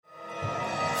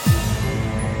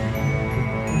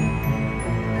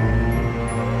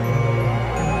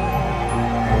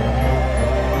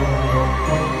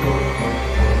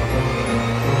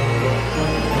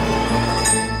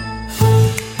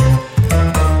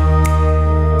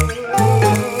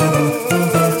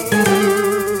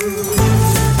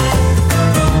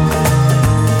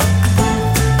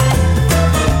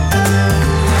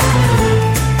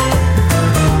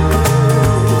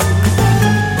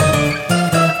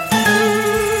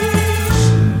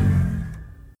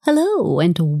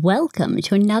and welcome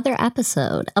to another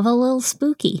episode of A Lil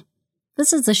Spooky.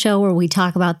 This is the show where we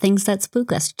talk about things that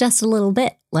spook us just a little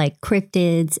bit, like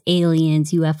cryptids,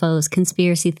 aliens, UFOs,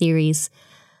 conspiracy theories,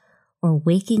 or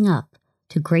waking up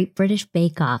to Great British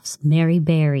Bake Off's Mary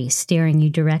Berry staring you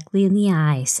directly in the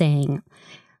eye saying,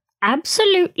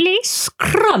 "Absolutely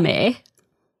scrummy."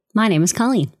 My name is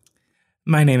Colleen.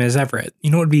 My name is Everett. You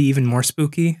know what would be even more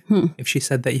spooky? If she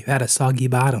said that you had a soggy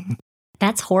bottom.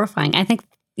 That's horrifying. I think,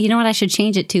 you know what, I should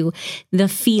change it to the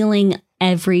feeling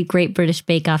every Great British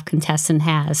Bake Off contestant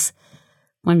has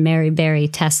when Mary Berry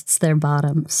tests their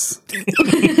bottoms.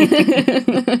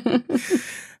 I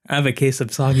have a case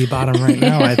of soggy bottom right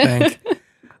now, I think.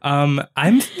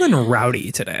 I'm feeling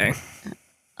rowdy today.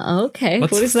 Okay, what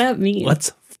does that mean?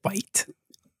 Let's fight.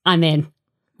 I'm in.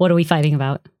 What are we fighting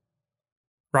about?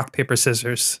 Rock, paper,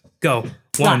 scissors. Go. Rock,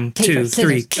 1, paper, 2,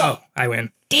 3, scissors. go. I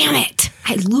win. Damn it.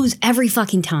 I lose every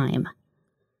fucking time.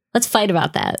 Let's fight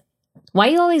about that. Why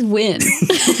you always win?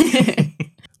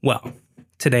 Well,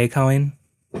 today, Colleen.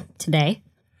 Today?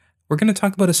 We're going to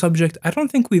talk about a subject I don't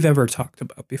think we've ever talked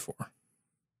about before.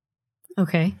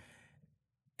 Okay.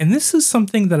 And this is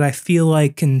something that I feel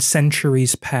like in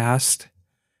centuries past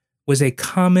was a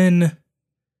common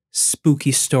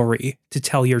spooky story to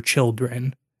tell your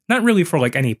children. Not really for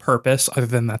like any purpose other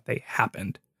than that they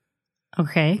happened.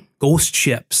 Okay. Ghost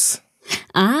ships.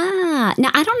 Now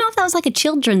I don't know if that was like a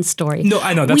children's story. No,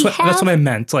 I know. That's what I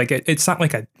meant. Like it's not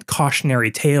like a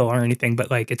cautionary tale or anything,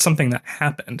 but like it's something that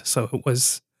happened. So it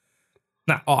was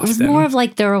not often. It was more of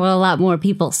like there were a lot more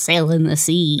people sailing the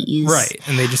seas. Right.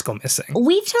 And they just go missing.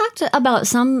 We've talked about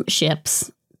some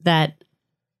ships that,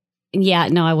 yeah,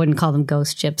 no, I wouldn't call them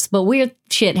ghost ships, but weird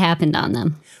shit happened on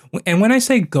them. And when I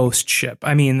say ghost ship,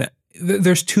 I mean,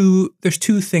 there's two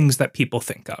things that people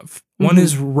think of. One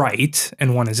is right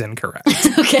and one is incorrect.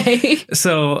 Okay.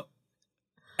 So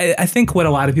I think what a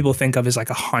lot of people think of is like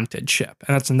a haunted ship,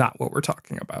 and that's not what we're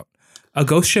talking about. A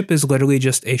ghost ship is literally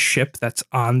just a ship that's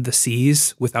on the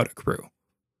seas without a crew.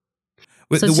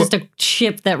 So it's just a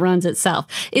ship that runs itself.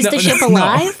 Is the ship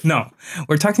alive? No.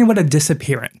 We're talking about a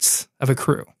disappearance of a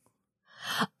crew.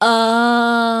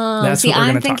 Oh, That's see, what we're I'm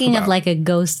gonna thinking talk of about. like a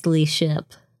ghostly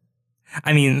ship.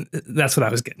 I mean, that's what I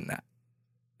was getting at.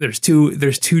 There's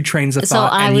two trains of So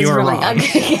thought, I and was you're wrong. wrong.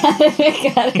 Okay,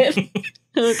 got it.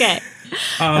 Okay.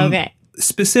 Okay.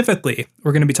 Specifically,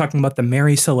 we're going to be talking about the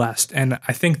Mary Celeste, and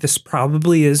I think this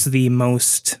probably is the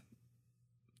most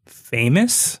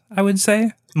famous, I would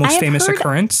say, most famous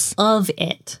occurrence of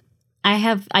it.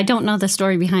 I don't know the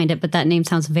story behind it, but that name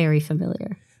sounds very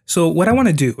familiar. So what I want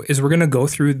to do is we're going to go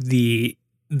through the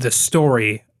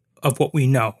story of what we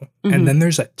know. And then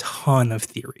there's a ton of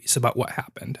theories about what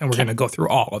happened. And we're going to go through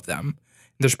all of them.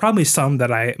 There's probably some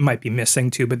that I might be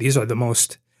missing too, but these are the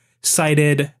most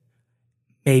cited,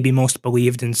 maybe most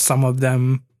believed in some of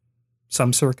them,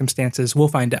 some circumstances. We'll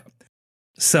find out.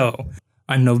 So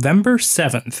on November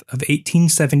 7th of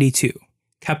 1872,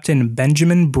 Captain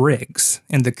Benjamin Briggs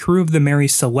and the crew of the Mary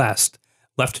Celeste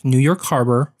left New York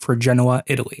Harbor for Genoa,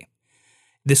 Italy.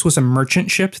 This was a merchant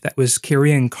ship that was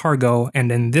carrying cargo,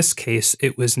 and in this case,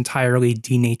 it was entirely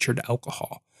denatured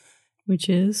alcohol. Which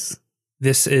is?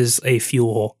 This is a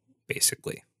fuel,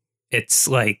 basically. It's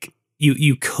like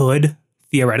you could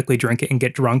theoretically drink it and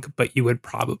get drunk, but you would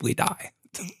probably die.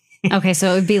 Okay,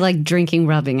 so it would be like drinking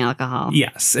rubbing alcohol.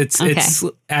 Yes, it's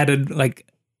added like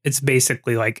it's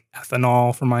basically like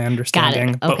ethanol, from my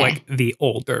understanding, but like the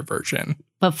older version.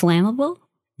 But flammable?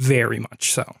 Very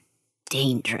much so.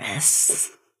 Dangerous.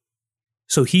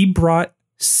 So he brought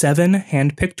 7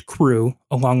 handpicked crew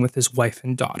along with his wife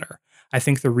and daughter. I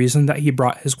think the reason that he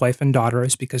brought his wife and daughter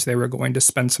is because they were going to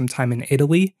spend some time in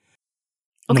Italy.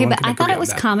 Okay, but I thought it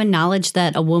was common knowledge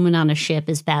that a woman on a ship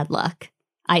is bad luck.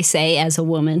 I say as a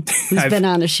woman who's been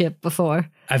on a ship before.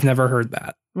 I've never heard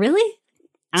that. Really?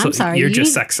 I'm sorry. You're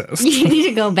just sexist. You need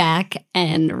to go back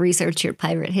and research your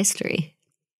pirate history.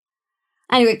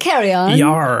 Anyway, carry on.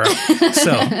 Yar.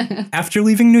 So, after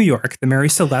leaving New York, the Mary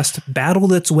Celeste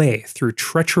battled its way through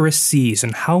treacherous seas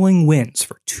and howling winds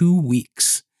for 2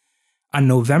 weeks. On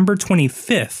November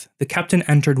 25th, the captain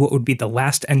entered what would be the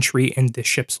last entry in the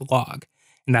ship's log,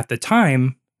 and at the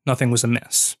time, nothing was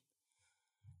amiss.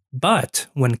 But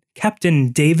when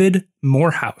Captain David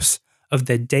Morehouse of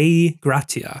the Dei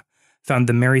Gratia found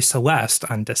the Mary Celeste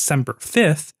on December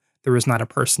 5th, there was not a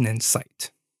person in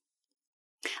sight.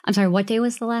 I'm sorry, what day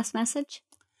was the last message?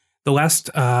 The last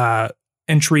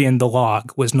entry in the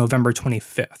log was November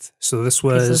 25th. So this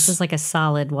was... Okay, so this is like a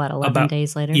solid, 11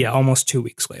 days later? Yeah, almost 2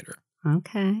 weeks later.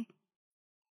 Okay.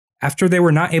 After they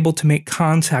were not able to make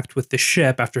contact with the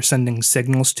ship after sending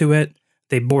signals to it,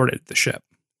 they boarded the ship.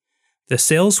 The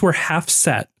sails were half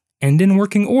set and in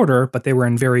working order, but they were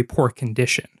in very poor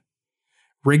condition.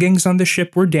 Riggings on the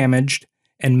ship were damaged,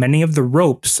 and many of the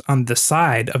ropes on the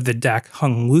side of the deck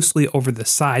hung loosely over the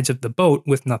sides of the boat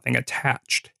with nothing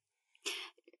attached.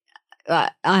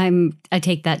 I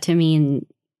take that to mean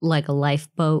like a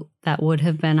lifeboat that would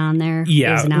have been on there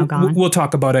is now gone. We'll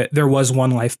talk about it. There was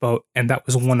one lifeboat, and that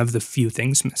was one of the few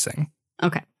things missing.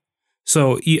 Okay.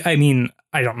 So, I mean,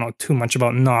 I don't know too much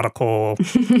about nautical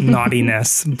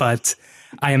naughtiness, but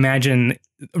I imagine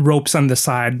ropes on the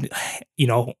side,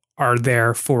 are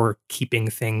there for keeping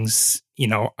things,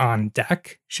 on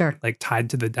deck. Sure. Like tied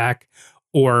to the deck,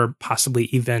 or possibly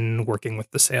even working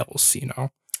with the sails,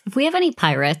 If we have any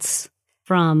pirates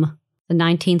from the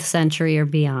 19th century or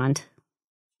beyond,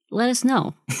 let us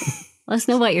know. Let us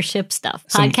know about your ship stuff.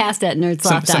 Podcast at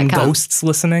nerdsloth.com. Some ghosts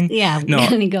listening? Yeah. No,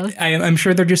 any ghosts? I'm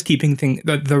sure they're just keeping things.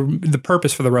 The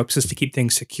purpose for the ropes is to keep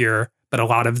things secure, but a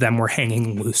lot of them were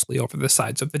hanging loosely over the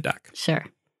sides of the deck. Sure.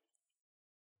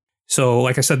 So,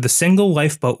 like I said, the single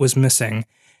lifeboat was missing,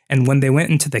 and when they went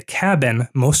into the cabin,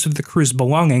 most of the crew's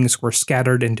belongings were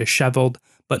scattered and disheveled,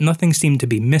 but nothing seemed to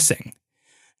be missing.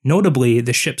 Notably,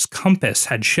 the ship's compass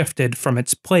had shifted from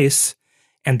its place,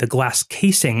 and the glass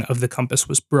casing of the compass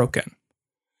was broken.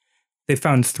 They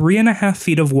found 3.5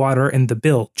 feet of water in the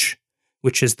bilge,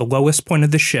 which is the lowest point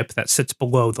of the ship that sits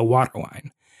below the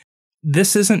waterline.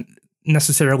 This isn't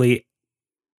necessarily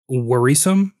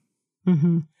worrisome.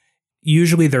 Mm-hmm.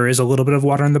 Usually there is a little bit of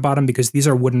water in the bottom because these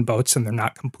are wooden boats and they're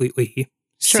not completely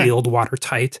sealed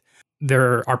watertight.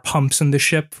 There are pumps in the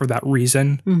ship for that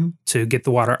reason to get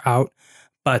the water out.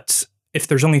 But if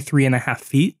there's only 3.5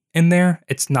 feet in there,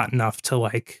 it's not enough to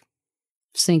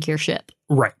sink your ship.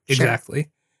 Right, exactly.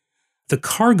 Sure. The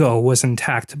cargo was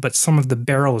intact, but some of the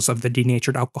barrels of the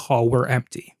denatured alcohol were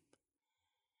empty.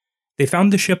 They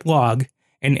found the ship log,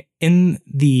 and in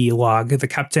the log, the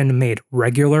captain made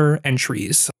regular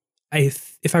entries.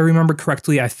 If I remember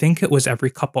correctly, I think it was every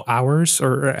couple hours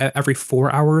or every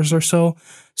 4 hours or so.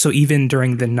 So even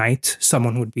during the night,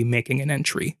 someone would be making an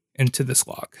entry into this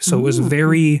log. So it was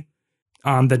very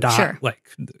on the dot, sure.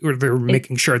 They're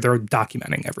making sure they're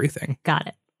documenting everything. Got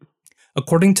it.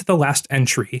 According to the last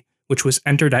entry, which was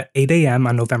entered at 8 a.m.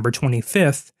 on November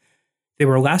 25th, they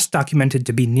were last documented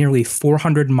to be nearly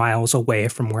 400 miles away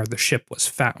from where the ship was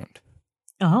found.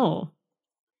 Oh.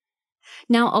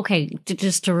 Now, okay,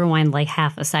 just to rewind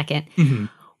half a second. Mm-hmm.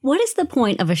 What is the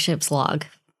point of a ship's log?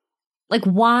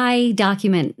 Why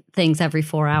document things every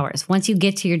 4 hours? Once you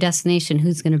get to your destination,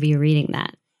 who's going to be reading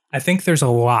that? I think there's a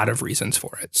lot of reasons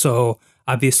for it. So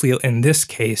obviously, in this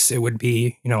case, it would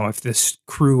be, if this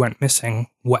crew went missing,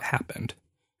 what happened?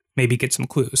 Maybe get some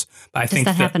clues. But Does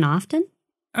that happen often?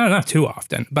 Not too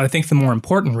often. But I think the more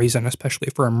important reason, especially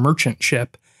for a merchant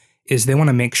ship, is they want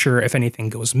to make sure if anything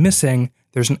goes missing,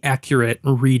 there's an accurate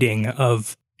reading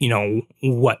of,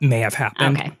 what may have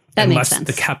happened. Okay, that makes sense.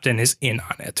 Unless the captain is in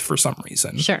on it for some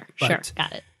reason. Sure. Got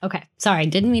it. Okay. Sorry,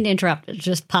 didn't mean to interrupt. It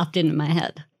just popped into my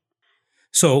head.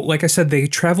 So, like I said,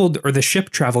 the ship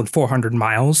traveled 400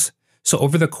 miles. So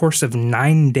over the course of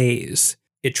 9 days,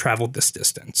 it traveled this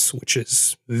distance, which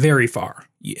is very far.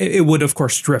 It would, of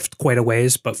course, drift quite a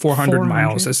ways, but 400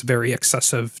 miles is very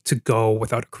excessive to go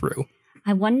without a crew.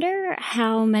 I wonder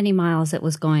how many miles it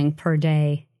was going per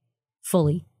day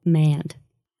fully manned.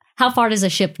 How far does a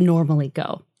ship normally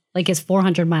go? Is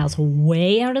 400 miles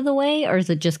way out of the way, or is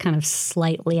it just kind of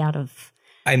slightly out of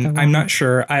I'm not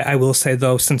sure. I will say,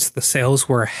 though, since the sails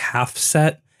were half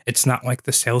set, it's not like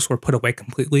the sails were put away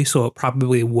completely, so it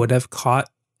probably would have caught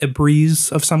a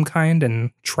breeze of some kind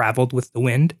and traveled with the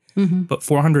wind. Mm-hmm. But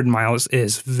 400 miles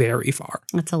is very far.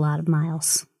 That's a lot of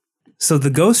miles. So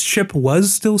the ghost ship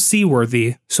was still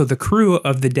seaworthy, so the crew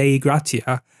of the Dei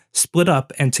Gratia split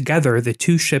up, and together the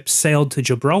two ships sailed to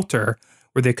Gibraltar,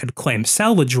 where they could claim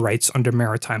salvage rights under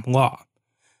maritime law.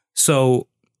 So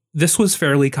this was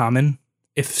fairly common.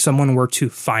 If someone were to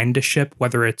find a ship,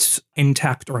 whether it's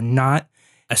intact or not,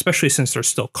 especially since there's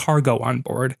still cargo on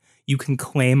board, you can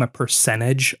claim a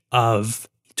percentage of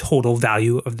total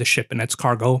value of the ship and its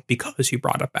cargo because you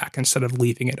brought it back instead of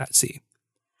leaving it at sea.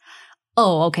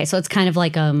 Oh, okay. So it's kind of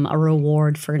like a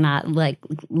reward for not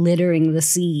littering the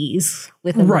seas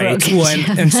with a right. Well,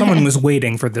 and someone was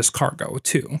waiting for this cargo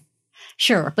too.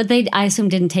 Sure, but I assume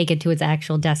didn't take it to its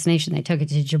actual destination. They took it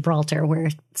to Gibraltar, where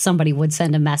somebody would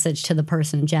send a message to the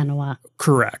person in Genoa.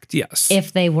 Correct. Yes.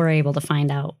 If they were able to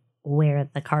find out where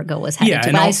the cargo was headed to.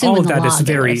 And I assume all of in the that is log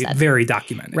very, very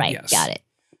documented. Right. Yes. Got it.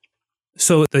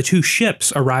 So the two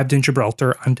ships arrived in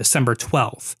Gibraltar on December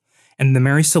 12th, and the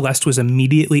Mary Celeste was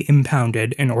immediately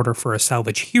impounded in order for a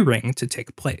salvage hearing to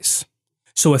take place.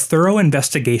 So a thorough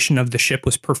investigation of the ship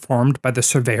was performed by the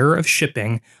surveyor of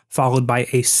shipping, followed by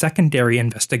a secondary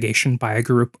investigation by a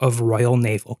group of Royal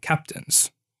Naval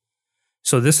captains.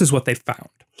 So this is what they found.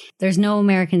 There's no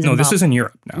Americans No, involved. this is in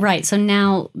Europe now. Right. So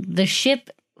now the ship,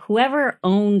 whoever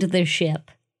owned the ship,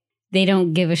 they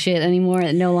don't give a shit anymore.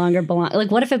 It no longer belongs.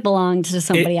 Like, what if it belonged to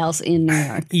somebody else in New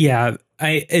York? Yeah,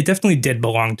 it definitely did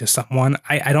belong to someone.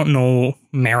 I don't know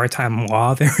maritime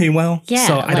law very well. Yeah,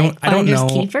 so like I don't know.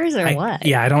 Keepers or what?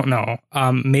 Yeah, I don't know.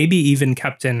 Maybe even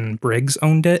Captain Briggs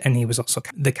owned it, and he was also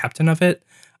the captain of it.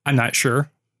 I'm not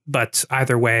sure, but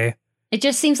either way, it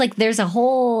just seems like there's a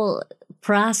whole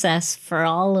process for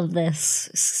all of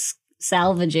this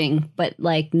salvaging, but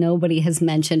like nobody has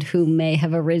mentioned who may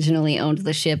have originally owned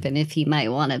the ship and if he might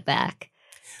want it back.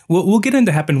 We'll get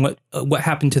into what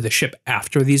happened to the ship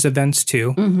after these events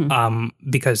too,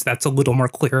 because that's a little more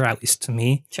clear, at least to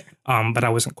me. Sure. But I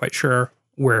wasn't quite sure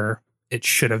where it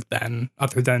should have been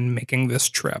other than making this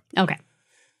trip. Okay.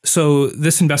 So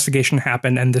this investigation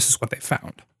happened, and this is what they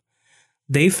found.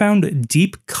 They found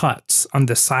deep cuts on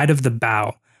the side of the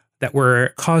bow that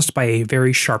were caused by a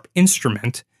very sharp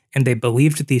instrument, and they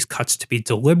believed these cuts to be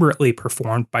deliberately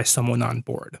performed by someone on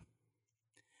board.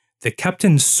 The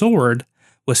captain's sword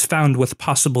was found with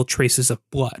possible traces of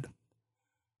blood.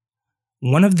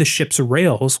 One of the ship's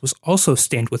rails was also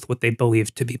stained with what they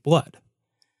believed to be blood.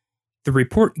 The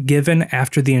report given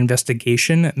after the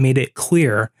investigation made it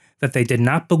clear that they did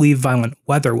not believe violent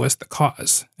weather was the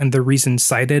cause, and the reason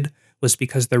cited was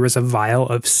because there was a vial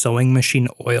of sewing machine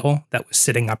oil that was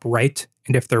sitting upright,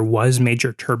 and if there was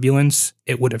major turbulence,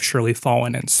 it would have surely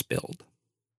fallen and spilled.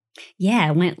 Yeah,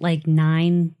 it went like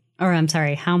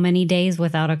how many days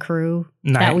without a crew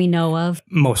that we know of?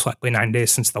 Most likely 9 days,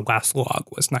 since the last log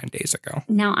was 9 days ago.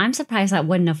 Now, I'm surprised that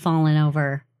wouldn't have fallen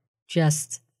over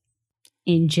just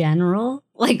in general,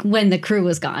 like when the crew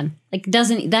was gone. Like,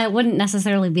 that wouldn't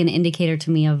necessarily be an indicator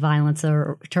to me of violence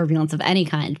or turbulence of any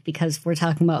kind, because we're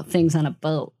talking about things on a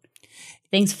boat.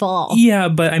 Things fall. Yeah,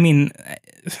 but I mean,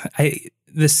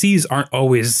 the seas aren't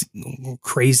always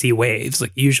crazy waves.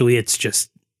 Like, usually it's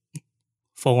just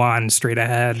full on straight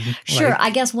ahead. Sure. Like, I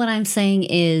guess what I'm saying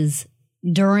is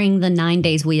during the 9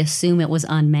 days, we assume it was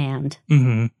unmanned.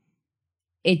 Mm-hmm.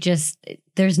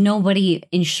 There's nobody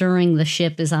ensuring the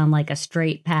ship is on like a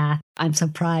straight path. I'm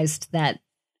surprised that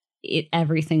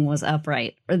everything was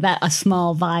upright, or that a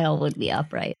small vial would be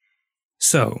upright.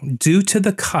 So, due to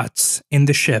the cuts in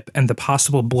the ship and the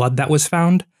possible blood that was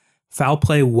found, foul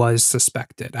play was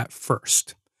suspected at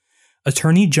first.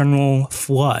 Attorney General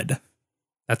Flood,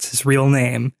 that's his real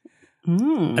name,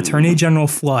 Attorney General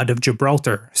Flood of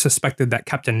Gibraltar suspected that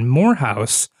Captain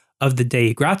Morehouse of the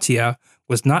Dei Gratia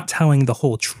was not telling the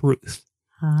whole truth.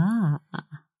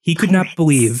 He could not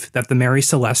believe that the Mary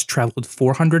Celeste traveled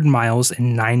 400 miles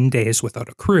in 9 days without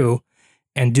a crew,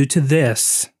 and due to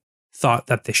this, thought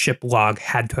that the ship log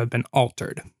had to have been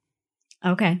altered.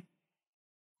 Okay.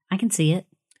 I can see it.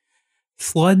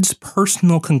 Flood's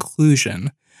personal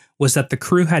conclusion was that the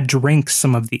crew had drank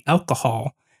some of the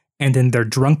alcohol and in their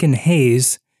drunken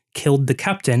haze killed the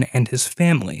captain and his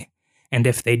family. And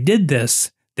if they did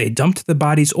this, they dumped the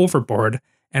bodies overboard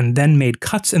and then made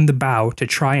cuts in the bow to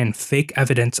try and fake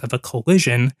evidence of a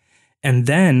collision, and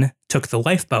then took the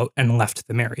lifeboat and left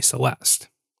the Mary Celeste.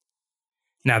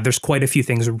 Now, there's quite a few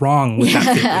things wrong with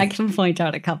that theory. I can point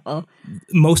out a couple.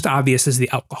 Most obvious is the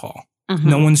alcohol.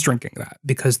 No one's drinking that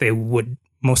because they would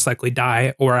most likely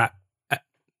die, or at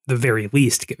the very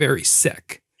least get very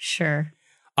sick. Sure.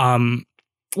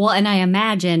 Well, and I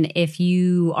imagine if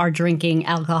you are drinking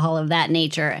alcohol of that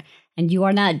nature and you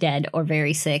are not dead or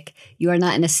very sick, you are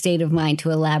not in a state of mind to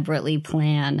elaborately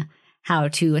plan how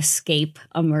to escape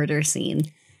a murder scene.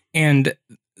 And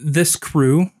this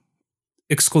crew,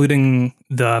 excluding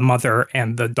the mother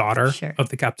and the daughter of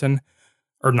the captain,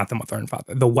 or not the mother and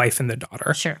father, the wife and the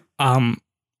daughter. Sure.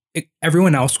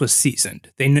 Everyone else was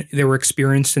seasoned. They were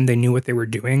experienced and they knew what they were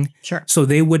doing. Sure. So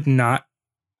they would not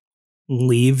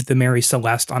leave the Mary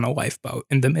Celeste on a lifeboat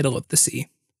in the middle of the sea.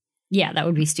 Yeah, that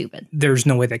would be stupid. There's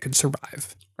no way they could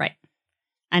survive. Right.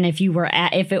 And if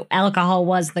alcohol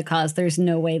was the cause, there's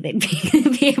no way they'd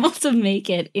be able to make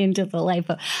it into the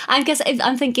lifeboat.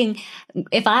 I'm thinking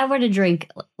if I were to drink,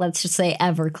 let's just say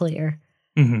Everclear,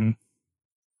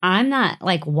 I'm not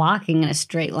like walking in a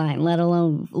straight line, let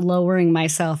alone lowering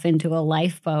myself into a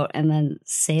lifeboat and then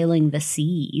sailing the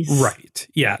seas. Right.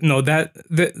 Yeah. No,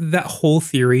 that whole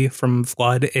theory from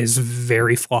Flood is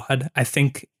very flawed. I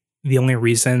think the only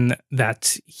reason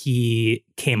that he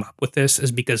came up with this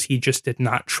is because he just did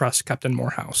not trust Captain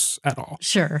Morehouse at all.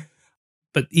 Sure.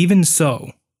 But even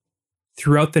so,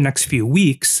 throughout the next few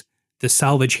weeks, the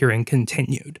salvage hearing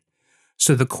continued.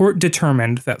 So the court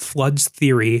determined that Flood's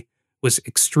theory was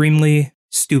extremely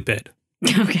stupid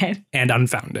and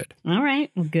unfounded. All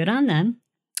right. Well, good on them.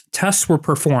 Tests were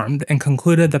performed and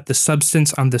concluded that the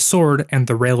substance on the sword and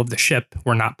the rail of the ship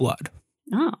were not blood.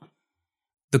 Oh.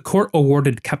 The court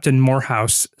awarded Captain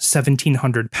Morehouse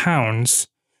 £1,700,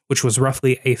 which was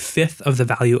roughly a fifth of the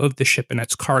value of the ship and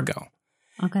its cargo.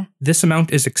 Okay. This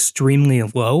amount is extremely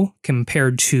low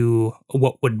compared to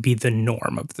what would be the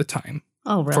norm of the time.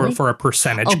 Oh, really? For a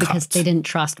percentage cut. Oh, because they didn't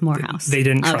trust Morehouse. They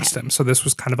didn't trust him. So this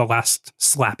was kind of a last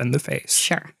slap in the face.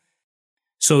 Sure.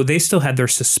 So they still had their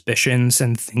suspicions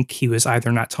and think he was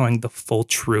either not telling the full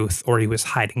truth or he was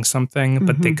hiding something,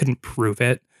 but they couldn't prove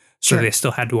it. So they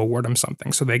still had to award him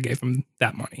something. So they gave him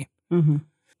that money.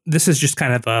 This is just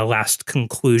kind of a last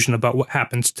conclusion about what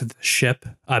happens to the ship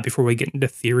before we get into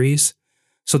theories.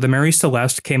 So the Mary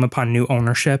Celeste came upon new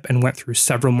ownership and went through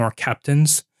several more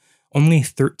captains. Only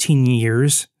 13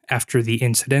 years after the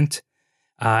incident,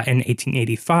 in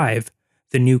 1885,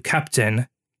 the new captain,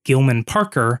 Gilman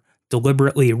Parker,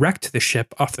 deliberately wrecked the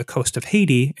ship off the coast of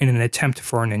Haiti in an attempt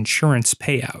for an insurance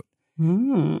payout.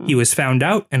 He was found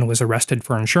out and was arrested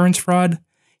for insurance fraud.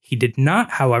 He did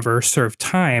not, however, serve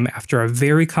time after a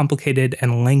very complicated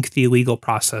and lengthy legal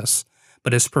process,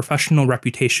 but his professional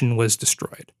reputation was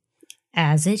destroyed.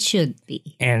 As it should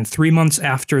be. And 3 months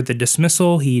after the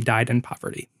dismissal, he died in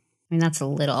poverty. I mean, that's a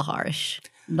little harsh,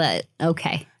 but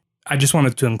okay. I just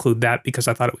wanted to include that because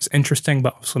I thought it was interesting,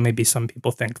 but also maybe some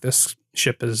people think this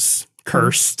ship is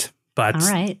cursed. But, all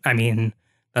right. I mean,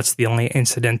 that's the only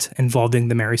incident involving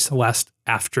the Mary Celeste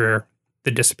after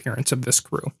the disappearance of this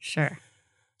crew. Sure.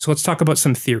 So let's talk about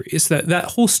some theories. That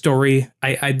whole story,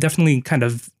 I definitely kind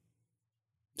of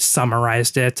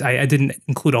summarized it. I didn't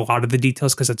include a lot of the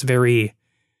details because it's very,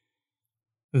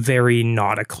 very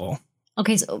nautical.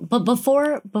 Okay, so but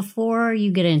before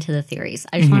you get into the theories,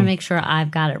 I just want to make sure I've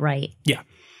got it right. Yeah.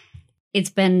 It's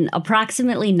been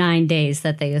approximately 9 days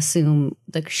that they assume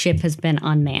the ship has been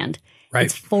unmanned. Right.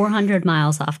 It's 400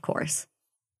 miles off course.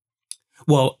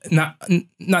 Well, not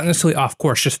necessarily off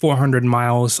course, just 400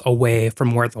 miles away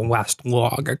from where the last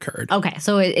log occurred. Okay,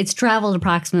 so it's traveled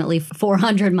approximately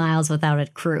 400 miles without a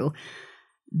crew.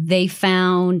 They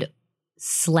found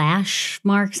slash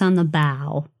marks on the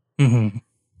bow.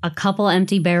 A couple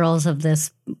empty barrels of this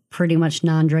pretty much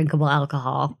non-drinkable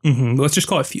alcohol. Let's just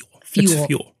call it fuel. It's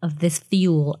fuel. Of this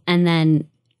fuel. And then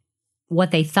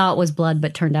what they thought was blood,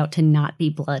 but turned out to not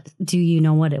be blood. Do you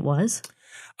know what it was?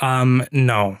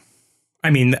 No. I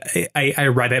mean, I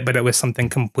read it, but it was something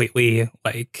completely,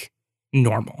 like,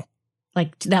 normal.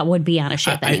 Like, that would be on a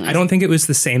ship anyways. I don't think it was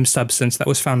the same substance that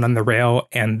was found on the rail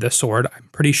and the sword. I'm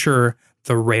pretty sure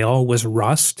the rail was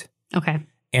rust. Okay.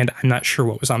 And I'm not sure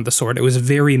what was on the sword. It was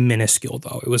very minuscule,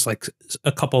 though. It was like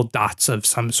a couple dots of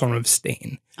some sort of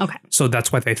stain. Okay. So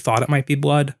that's why they thought it might be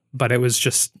blood, but it was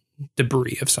just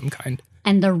debris of some kind.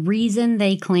 And the reason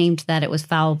they claimed that it was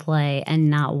foul play and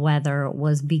not weather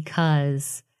was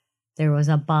because there was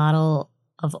a bottle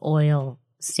of oil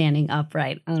standing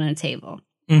upright on a table.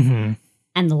 And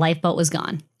the lifeboat was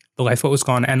gone. The lifeboat was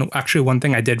gone. And actually, one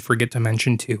thing I did forget to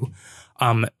mention, too,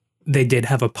 they did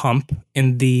have a pump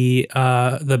in the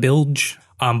bilge,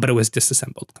 but it was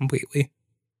disassembled completely.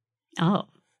 Oh.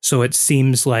 So it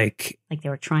seems like they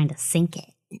were trying to sink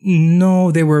it.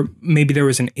 No, maybe there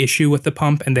was an issue with the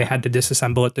pump and they had to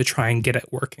disassemble it to try and get it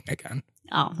working again.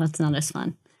 Oh, that's not as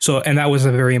fun. So, and that was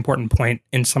a very important point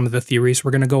in some of the theories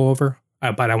we're going to go over,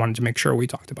 but I wanted to make sure we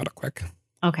talked about it quick.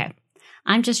 Okay.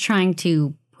 I'm just trying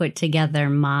to put together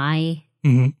my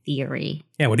theory.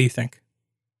 Yeah, what do you think?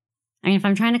 I mean, if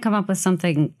I'm trying to come up with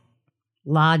something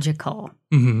logical,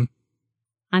 I'm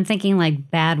thinking like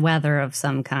bad weather of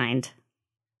some kind.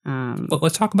 Well,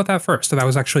 let's talk about that first. So that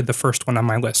was actually the first one on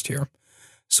my list here.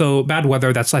 So bad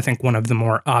weather, that's, I think, one of the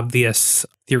more obvious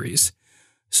theories.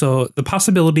 So the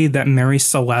possibility that Mary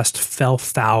Celeste fell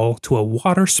foul to a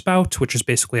water spout, which is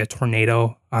basically a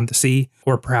tornado on the sea,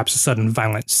 or perhaps a sudden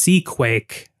violent sea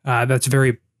quake, that's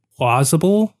very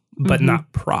plausible, but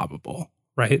not probable.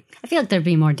 Right? I feel like there'd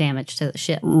be more damage to the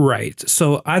ship. Right.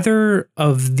 So either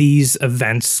of these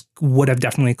events would have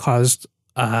definitely caused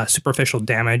superficial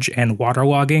damage and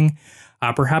waterlogging,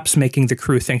 perhaps making the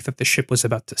crew think that the ship was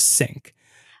about to sink.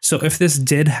 So if this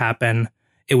did happen,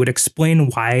 it would explain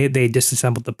why they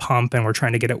disassembled the pump and were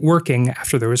trying to get it working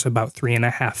after there was about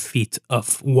 3.5 feet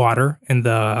of water in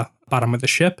the bottom of the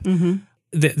ship.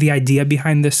 The idea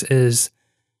behind this is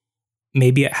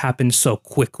maybe it happened so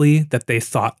quickly that they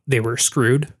thought they were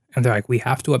screwed and they're like, we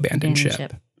have to abandon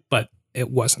ship. But it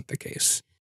wasn't the case.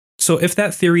 So if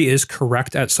that theory is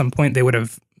correct, at some point they would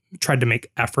have tried to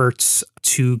make efforts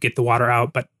to get the water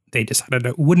out, but they decided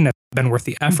it wouldn't have been worth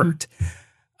the effort.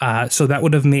 So that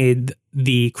would have made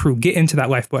the crew get into that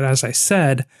lifeboat, as I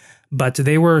said, but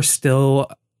they were still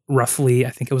roughly, I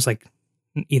think it was like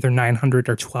either 900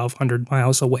 or 1,200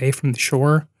 miles away from the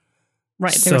shore.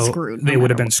 Right, they were screwed. They would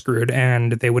have been screwed,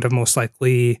 and they would have most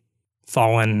likely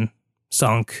fallen,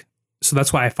 sunk. So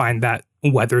that's why I find that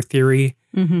weather theory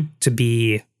to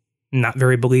be not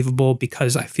very believable,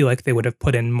 because I feel like they would have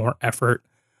put in more effort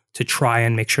to try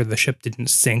and make sure the ship didn't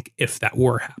sink if that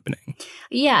were happening.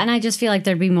 Yeah, and I just feel like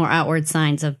there'd be more outward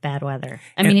signs of bad weather.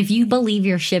 I mean, if you believe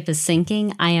your ship is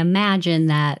sinking, I imagine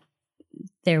that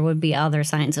there would be other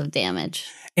signs of damage.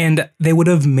 And they would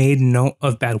have made note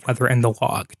of bad weather in the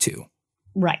log, too.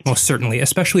 Right. Most certainly,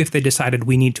 especially if they decided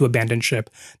we need to abandon ship.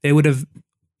 They would have,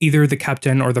 either the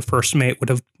captain or the first mate would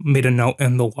have made a note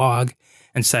in the log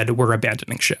and said, we're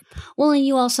abandoning ship. Well, and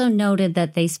you also noted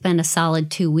that they spent a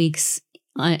solid 2 weeks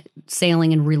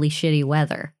sailing in really shitty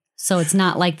weather. So it's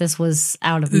not like this was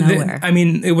out of nowhere. I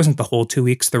mean, it wasn't the whole 2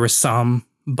 weeks. There was some,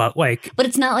 but like... But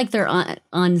it's not like they're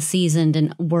unseasoned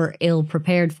and were ill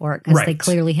prepared for it, because they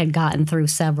clearly had gotten through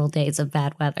several days of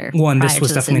bad weather. Well, and this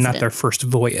was definitely not their first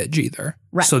voyage either.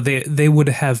 Right. So they would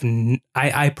have...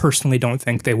 I personally don't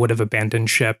think they would have abandoned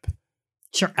ship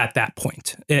at that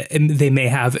point. They may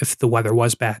have if the weather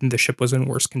was bad and the ship was in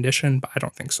worse condition, but I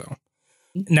don't think so.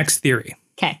 Next theory.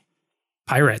 Okay.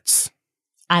 Pirates.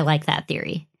 I like that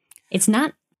theory. It's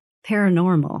not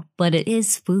paranormal, but it is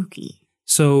spooky.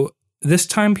 So this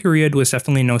time period was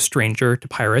definitely no stranger to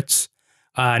pirates.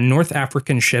 North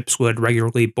African ships would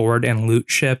regularly board and loot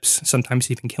ships,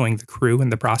 sometimes even killing the crew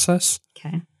in the process.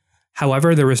 Okay.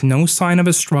 However, there was no sign of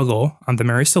a struggle on the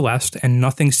Mary Celeste, and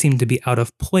nothing seemed to be out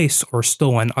of place or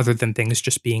stolen other than things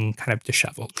just being kind of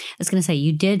disheveled. I was going to say,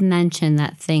 you did mention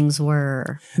that things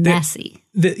were messy.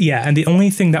 Yeah, and the only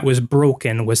thing that was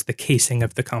broken was the casing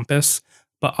of the compass.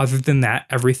 But other than that,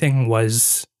 everything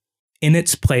was in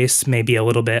its place, maybe a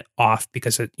little bit off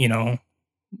because it,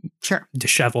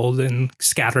 disheveled and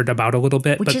scattered about a little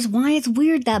bit. Which is why it's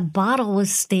weird that bottle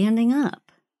was standing up.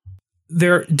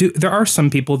 There are some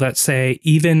people that say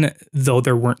even though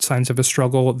there weren't signs of a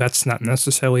struggle, that's not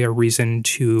necessarily a reason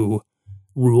to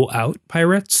rule out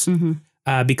pirates,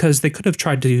 because they could have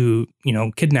tried to,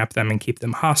 kidnap them and keep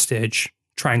them hostage,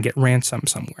 try and get ransom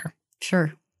somewhere.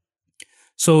 Sure.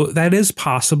 So that is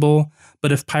possible,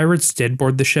 but if pirates did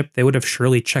board the ship, they would have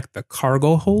surely checked the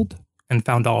cargo hold and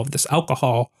found all of this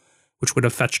alcohol, which would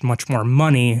have fetched much more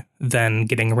money than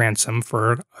getting ransom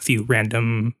for a few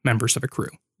random members of a crew.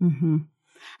 Mm-hmm.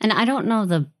 And I don't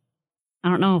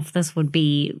know if this would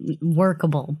be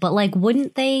workable, but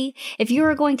wouldn't they, if you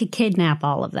were going to kidnap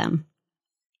all of them,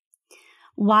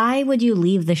 why would you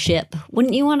leave the ship?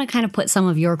 Wouldn't you want to kind of put some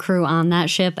of your crew on that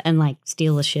ship and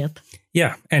steal the ship?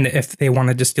 Yeah, and if they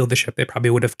wanted to steal the ship, they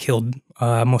probably would have killed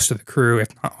most of the crew, if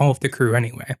not all of the crew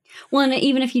anyway. Well, and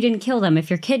even if you didn't kill them, if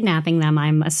you're kidnapping them,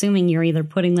 I'm assuming you're either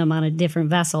putting them on a different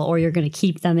vessel or you're going to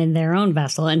keep them in their own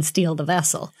vessel and steal the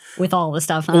vessel with all the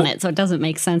stuff on it. So it doesn't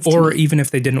make sense to me. Or even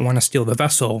if they didn't want to steal the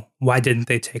vessel, why didn't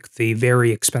they take the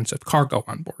very expensive cargo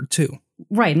on board too?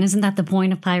 Right, and isn't that the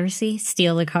point of piracy?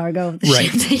 Steal the cargo of the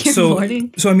ship that you're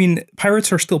boarding? So, I mean,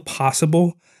 pirates are still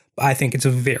possible, but I think it's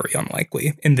very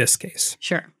unlikely in this case.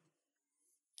 Sure.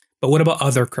 But what about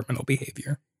other criminal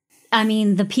behavior? I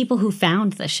mean, the people who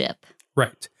found the ship.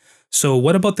 Right. So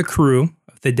what about the crew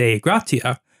of the Dei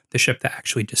Gratia, the ship that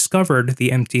actually discovered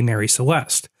the empty Mary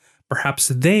Celeste? Perhaps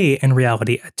they, in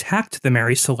reality, attacked the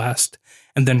Mary Celeste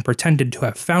and then pretended to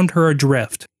have found her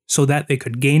adrift so that they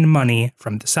could gain money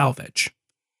from the salvage.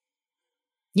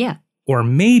 Yeah. Or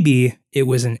maybe it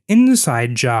was an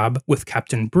inside job with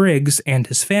Captain Briggs and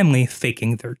his family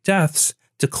faking their deaths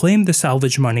to claim the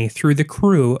salvage money through the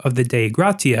crew of the Dei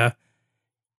Gratia,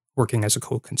 working as a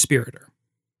co-conspirator.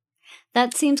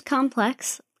 That seems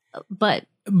complex, but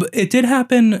it did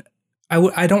happen.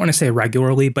 I don't want to say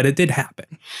regularly, but it did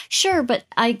happen. Sure, but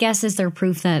I guess is there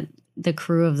proof that the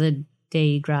crew of the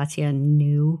Dei Gratia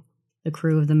knew the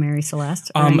crew of the Mary Celeste,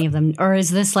 or any of them? Or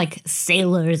is this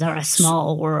sailors are a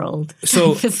small world?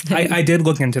 So I did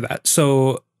look into that.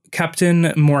 So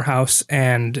Captain Morehouse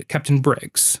and Captain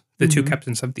Briggs, the two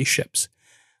captains of these ships,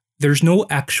 there's no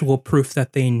actual proof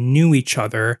that they knew each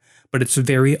other, but it's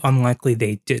very unlikely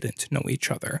they didn't know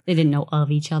each other. They didn't know of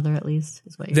each other, at least,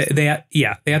 is what you're saying.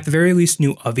 They at the very least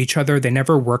knew of each other. They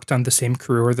never worked on the same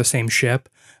crew or the same ship,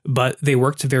 but they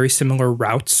worked very similar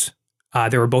routes.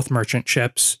 They were both merchant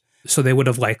ships. So they would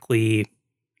have likely,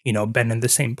 been in the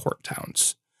same port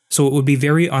towns. So it would be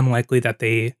very unlikely that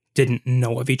they didn't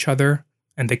know of each other,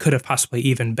 and they could have possibly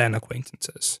even been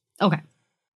acquaintances. Okay.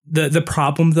 The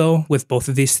problem, though, with both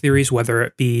of these theories, whether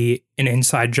it be an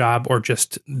inside job or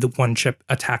just the one ship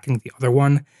attacking the other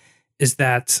one, is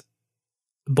that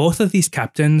both of these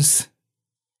captains,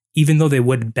 even though they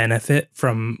would benefit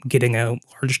from getting a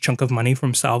large chunk of money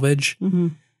from salvage,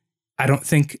 I don't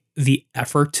think the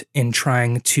effort in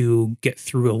trying to get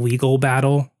through a legal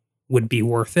battle would be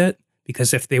worth it,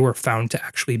 because if they were found to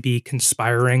actually be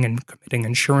conspiring and committing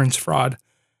insurance fraud,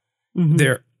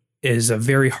 there is a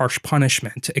very harsh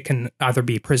punishment. It can either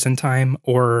be prison time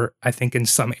or, I think in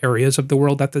some areas of the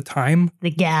world at the time, the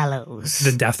gallows,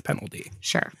 the death penalty.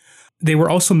 Sure. They were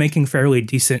also making fairly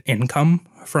decent income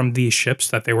from these ships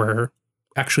that they were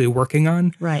actually working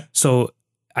on. Right. So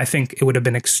I think it would have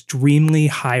been extremely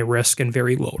high risk and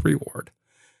very low reward.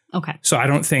 Okay. So I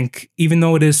don't think, even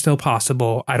though it is still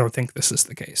possible, I don't think this is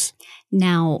the case.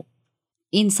 Now,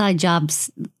 inside jobs,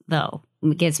 though,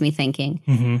 it gets me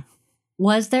thinking.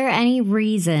 Was there any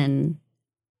reason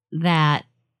that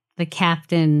the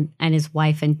captain and his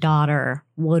wife and daughter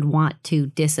would want to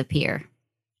disappear?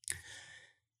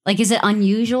 Like, is it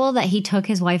unusual that he took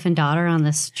his wife and daughter on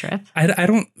this trip? I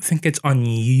don't think it's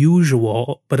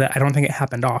unusual, but I don't think it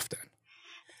happened often.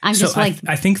 I'm just like...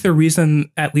 I think the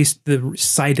reason, at least the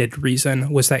cited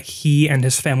reason, was that he and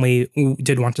his family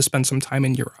did want to spend some time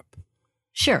in Europe.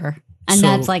 Sure. And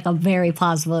that's like a very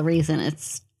plausible reason.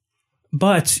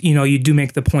 But, you do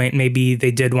make the point, maybe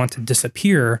they did want to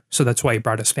disappear, so that's why he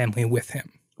brought his family with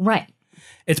him. Right.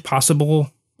 It's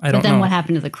possible. I don't know. But then what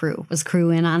happened to the crew? Was crew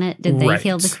in on it? Did they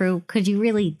kill the crew? Could you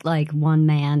really, like, one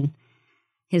man,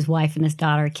 his wife and his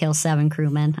daughter, kill 7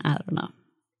 crewmen? I don't know.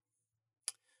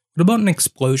 What about an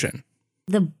explosion?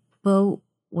 The boat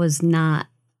was not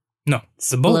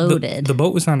exploded. The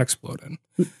boat was not exploded.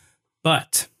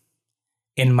 But...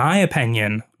 in my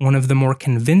opinion, one of the more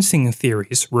convincing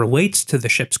theories relates to the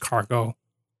ship's cargo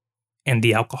and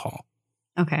the alcohol.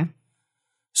 Okay.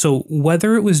 So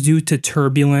whether it was due to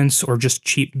turbulence or just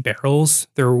cheap barrels,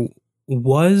 there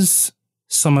was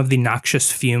some of the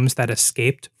noxious fumes that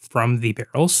escaped from the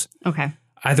barrels. Okay.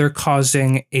 Either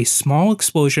causing a small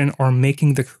explosion or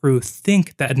making the crew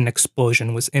think that an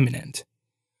explosion was imminent.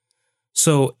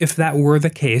 So if that were the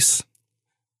case,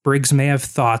 Briggs may have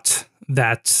thought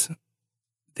that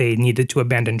they needed to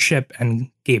abandon ship and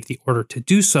gave the order to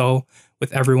do so,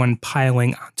 with everyone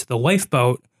piling onto the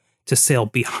lifeboat to sail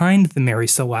behind the Mary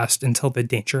Celeste until the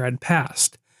danger had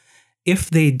passed. If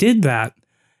they did that,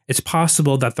 it's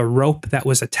possible that the rope that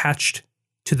was attached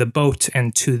to the boat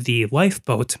and to the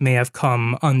lifeboat may have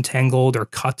come untangled or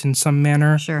cut in some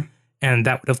manner. Sure. And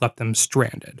that would have left them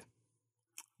stranded.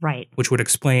 Right. Which would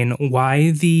explain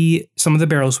why some of the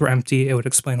barrels were empty. It would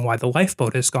explain why the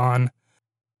lifeboat is gone.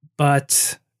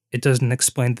 But it doesn't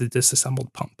explain the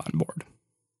disassembled pump on board.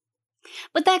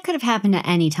 But that could have happened at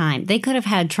any time. They could have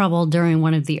had trouble during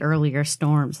one of the earlier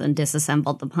storms and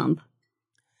disassembled the pump.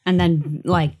 And then,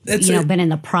 been in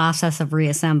the process of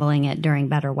reassembling it during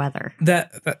better weather.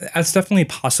 That's definitely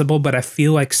possible, but I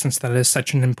feel like since that is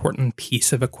such an important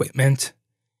piece of equipment,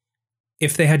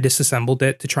 if they had disassembled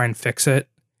it to try and fix it,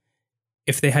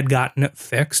 if they had gotten it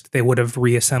fixed, they would have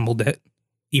reassembled it,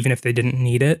 even if they didn't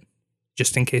need it,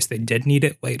 just in case they did need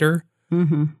it later.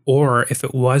 Or if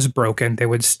it was broken, they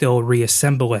would still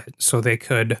reassemble it so they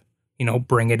could,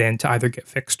 bring it in to either get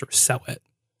fixed or sell it.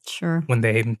 Sure. When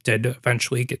they did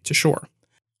eventually get to shore.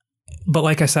 But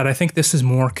like I said, I think this is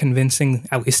more convincing,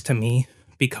 at least to me,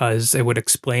 because it would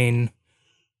explain,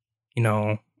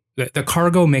 the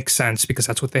cargo makes sense because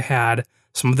that's what they had.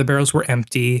 Some of the barrels were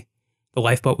empty. The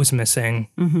lifeboat was missing.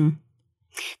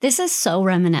 This is so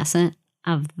reminiscent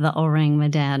of the Orang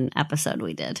Medan episode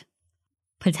we did.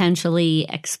 Potentially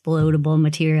explodable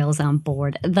materials on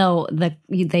board, though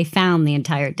they found the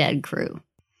entire dead crew.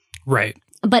 Right.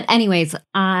 But anyways,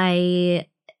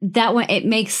 it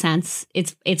makes sense.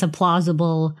 It's a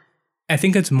plausible. I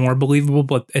think it's more believable,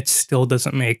 but it still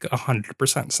doesn't make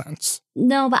 100% sense.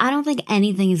 No, but I don't think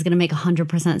anything is going to make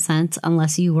 100% sense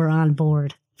unless you were on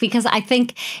board. Because I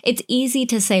think it's easy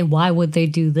to say, why would they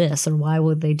do this? Or why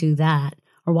would they do that?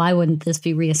 Or why wouldn't this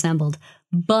be reassembled?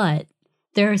 But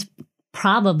there's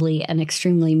probably an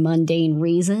extremely mundane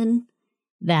reason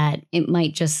that it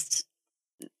might just...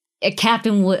 a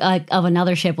captain of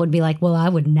another ship would be like, well, I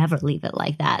would never leave it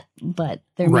like that. But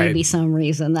there may be some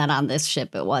reason that on this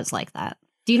ship it was like that.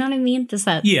 Do you know what I mean? Does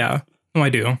that... Yeah, no, I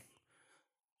do.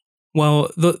 Well,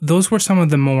 those were some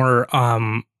of the more,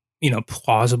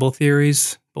 plausible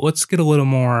theories. But let's get a little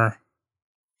more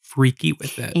freaky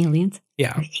with it. Aliens?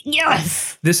 Yeah.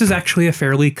 Yes! This is actually a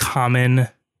fairly common...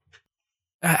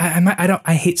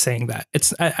 I hate saying that.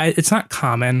 It's not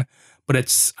common,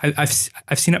 but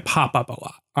I've seen it pop up a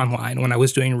lot online when I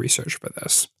was doing research for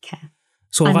this. Okay.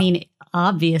 So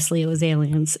obviously it was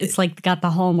aliens. It's like got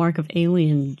the hallmark of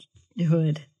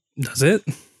alienhood. Does it?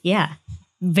 Yeah.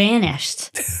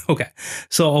 Vanished. Okay.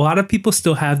 So a lot of people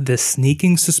still have this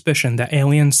sneaking suspicion that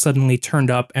aliens suddenly turned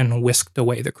up and whisked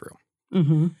away the crew.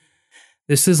 Mm-hmm.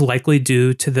 This is likely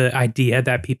due to the idea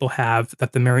that people have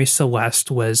that the Mary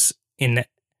Celeste was in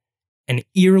an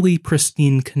eerily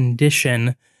pristine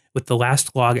condition with the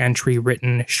last log entry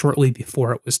written shortly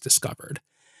before it was discovered.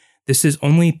 This is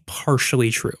only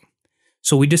partially true.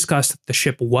 So we discussed that the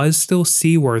ship was still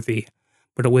seaworthy,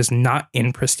 but it was not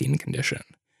in pristine condition.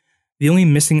 The only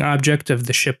missing object of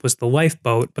the ship was the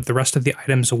lifeboat, but the rest of the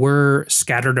items were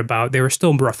scattered about. They were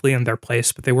still roughly in their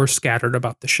place, but they were scattered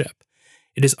about the ship.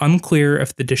 It is unclear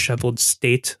if the disheveled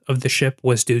state of the ship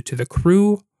was due to the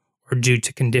crew or due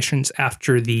to conditions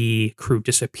after the crew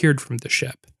disappeared from the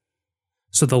ship.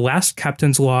 So the last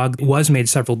captain's log was made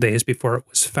several days before it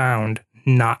was found,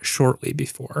 not shortly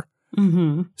before.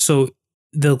 Mm-hmm. So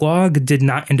the log did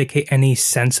not indicate any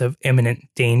sense of imminent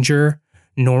danger,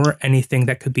 nor anything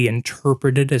that could be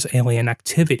interpreted as alien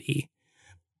activity.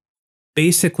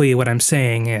 Basically, what I'm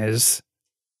saying is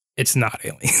it's not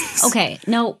aliens. Okay,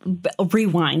 no,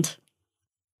 rewind.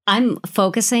 I'm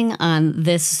focusing on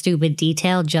this stupid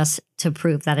detail just to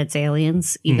prove that it's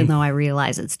aliens, even though I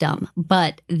realize it's dumb.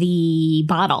 But the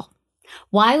bottle.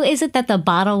 Why is it that the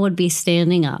bottle would be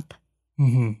standing up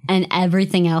and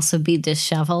everything else would be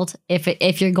disheveled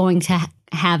if you're going to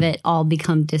have it all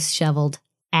become disheveled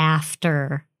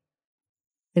after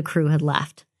the crew had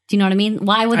left? Do you know what I mean?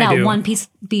 Why would that one piece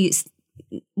be?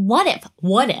 What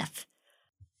if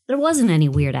there wasn't any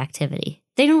weird activity?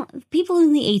 People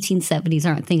in the 1870s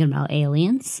aren't thinking about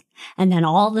aliens. And then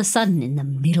all of a sudden, in the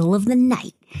middle of the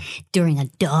night, during a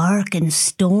dark and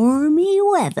stormy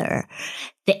weather,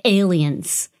 the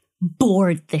aliens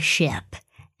board the ship.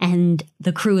 And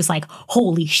the crew is like,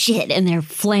 holy shit. And they're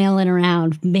flailing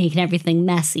around, making everything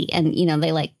messy. And,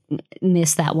 they like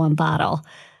miss that one bottle.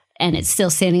 And it's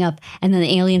still standing up. And then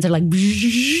the aliens are like,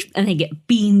 and they get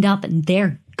beamed up and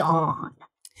they're gone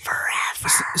forever.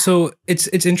 So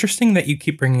it's interesting that you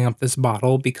keep bringing up this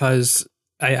bottle, because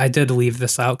I did leave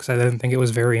this out because I didn't think it was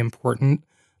very important.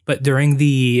 But during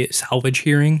the salvage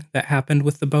hearing that happened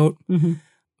with the boat,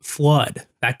 Flood,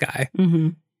 that guy,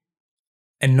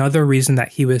 another reason that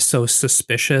he was so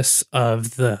suspicious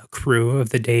of the crew of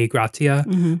the Dei Gratia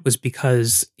was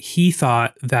because he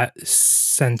thought that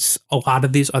since a lot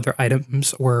of these other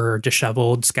items were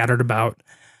disheveled, scattered about,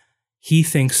 he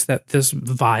thinks that this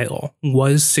vial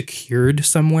was secured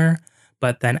somewhere,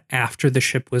 but then after the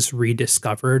ship was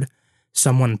rediscovered,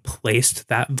 someone placed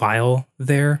that vial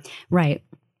there. Right.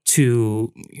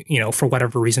 To, for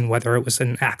whatever reason, whether it was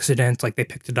an accident, like they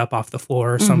picked it up off the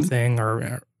floor or something,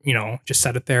 or just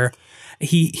set it there.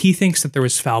 He thinks that there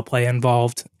was foul play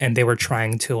involved and they were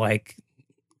trying to like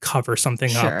cover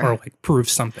something up or like prove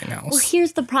something else. Well,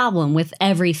 here's the problem with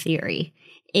every theory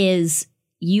is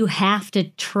you have to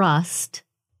trust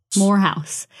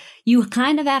Morehouse. You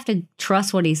kind of have to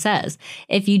trust what he says.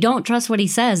 If you don't trust what he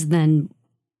says, then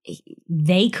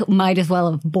they might as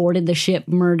well have boarded the ship,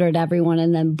 murdered everyone,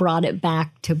 and then brought it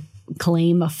back to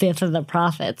claim a fifth of the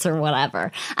profits or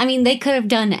whatever. I mean, they could have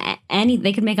done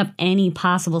they could make up any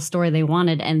possible story they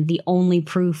wanted, and the only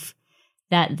proof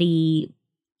that the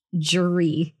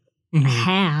jury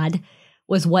had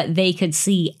was what they could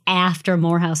see after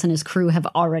Morehouse and his crew have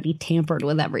already tampered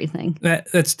with everything.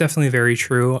 That's definitely very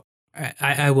true.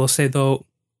 I will say, though,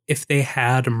 if they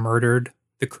had murdered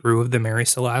the crew of the Mary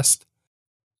Celeste,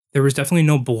 there was definitely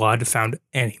no blood found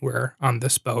anywhere on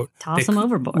this boat. Toss them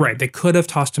overboard. Right. They could have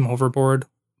tossed him overboard,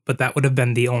 but that would have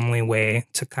been the only way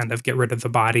to kind of get rid of the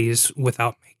bodies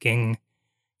without making,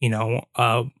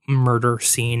 a murder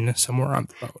scene somewhere on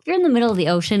the boat. If you're in the middle of the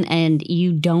ocean and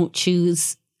you don't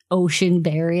choose ocean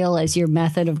burial as your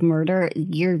method of murder,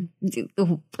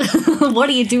 what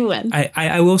are you doing?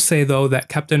 I will say, though, that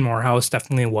Captain Morehouse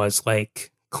definitely was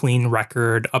like clean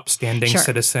record, upstanding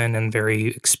citizen, and very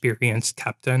experienced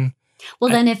captain. Well,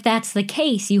 then if that's the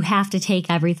case, you have to take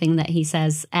everything that he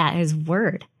says at his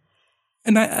word.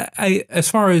 And I as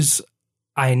far as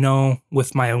I know,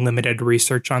 with my limited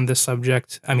research on this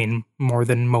subject, I mean, more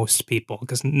than most people,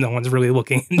 because no one's really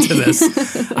looking into this,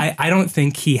 I don't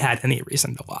think he had any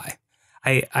reason to lie.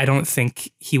 I don't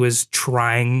think he was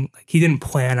trying, he didn't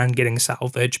plan on getting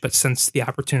salvage, but since the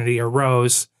opportunity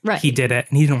arose, he did it,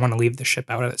 and he didn't want to leave the ship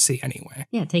out at sea anyway.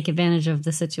 Yeah, take advantage of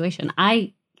the situation.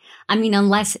 I mean,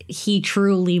 unless he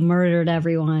truly murdered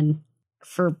everyone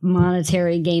for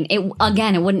monetary gain, it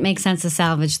wouldn't make sense to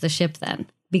salvage the ship then.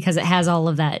 because it has all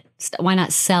of that. Why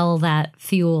not sell that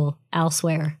fuel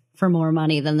elsewhere for more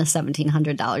money than the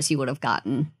 $1,700 you would have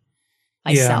gotten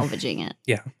by salvaging it?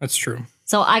 Yeah, that's true.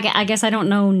 So I guess I don't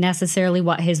know necessarily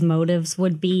what his motives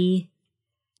would be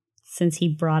since he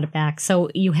brought it back. So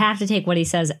you have to take what he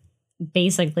says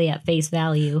basically at face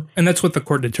value. And that's what the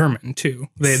court determined, too.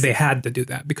 They had to do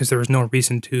that because there was no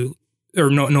reason to, or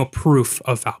no proof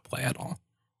of foul play at all.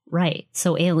 Right.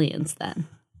 So aliens, then.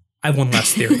 I have one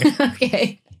last theory.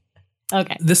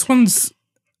 Okay. This one's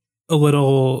a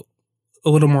little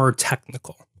more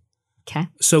technical. Okay.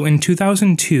 So in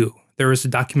 2002, there was a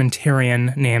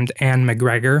documentarian named Anne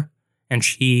McGregor, and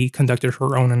she conducted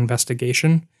her own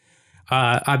investigation.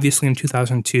 Obviously, in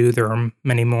 2002, there are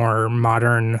many more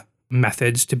modern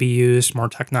methods to be used, more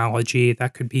technology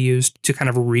that could be used to kind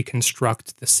of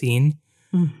reconstruct the scene,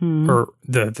 or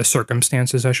the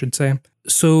circumstances, I should say.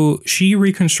 So she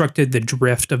reconstructed the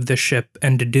drift of the ship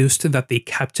and deduced that the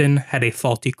captain had a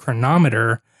faulty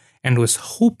chronometer and was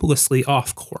hopelessly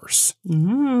off course.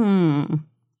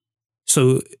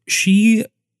 So she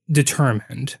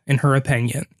determined, in her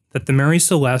opinion, that the Mary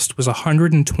Celeste was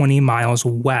 120 miles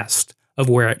west of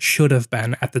where it should have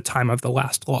been at the time of the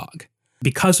last log.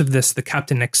 Because of this, the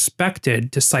captain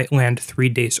expected to sight land 3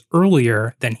 days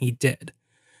earlier than he did.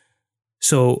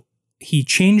 So he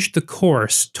changed the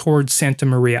course towards Santa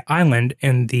Maria Island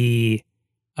in the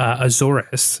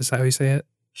Azores. Is that how you say it?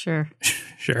 Sure.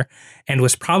 Sure. And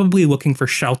was probably looking for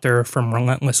shelter from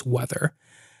relentless weather.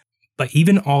 But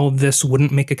even all of this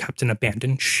wouldn't make a captain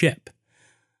abandon ship.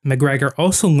 McGregor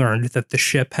also learned that the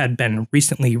ship had been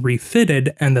recently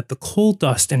refitted and that the coal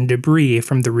dust and debris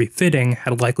from the refitting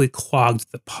had likely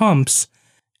clogged the pumps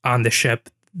on the ship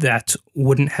that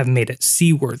wouldn't have made it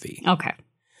seaworthy. Okay.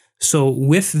 So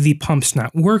with the pumps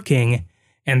not working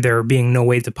and there being no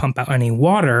way to pump out any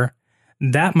water,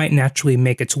 that might naturally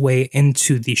make its way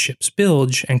into the ship's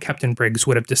bilge, and Captain Briggs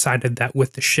would have decided that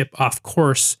with the ship off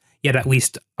course, yet at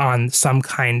least on some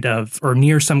kind of, or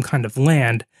near some kind of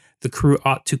land, the crew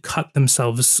ought to cut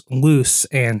themselves loose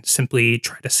and simply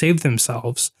try to save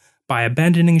themselves by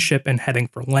abandoning ship and heading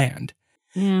for land.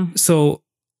 Yeah. So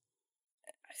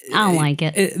I don't like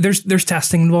it. There's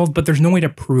testing involved, but there's no way to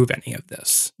prove any of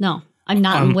this. No, I'm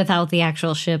not without the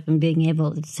actual ship and being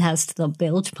able to test the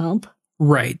bilge pump.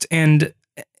 Right. And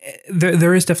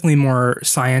there is definitely more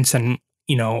science and,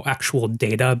 actual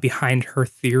data behind her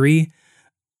theory.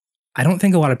 I don't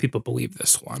think a lot of people believe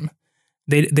this one.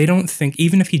 They don't think,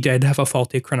 even if he did have a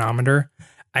faulty chronometer,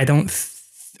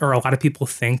 or a lot of people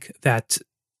think that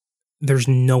there's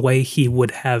no way he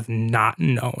would have not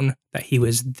known that he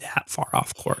was that far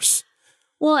off course.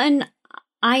 Well, and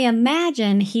I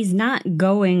imagine he's not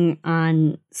going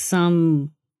on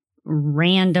some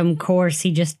random course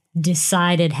he just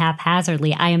decided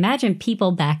haphazardly. I imagine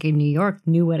people back in New York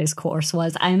knew what his course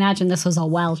was. I imagine this was a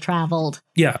well-traveled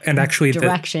and actually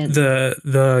direction.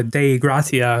 The Dei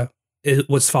Gratia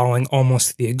was following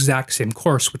almost the exact same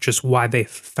course, which is why they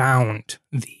found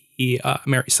the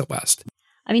Mary Celeste.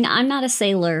 I mean, I'm not a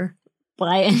sailor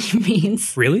by any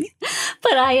means. Really?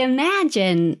 But I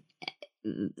imagine,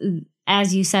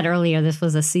 as you said earlier, this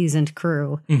was a seasoned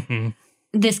crew. Mm-hmm.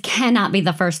 This cannot be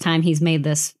the first time he's made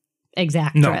this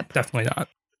exact trip. No, definitely not.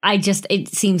 It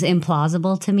seems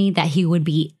implausible to me that he would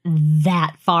be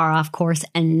that far off course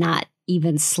and not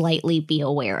even slightly be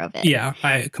aware of it. Yeah,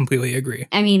 I completely agree.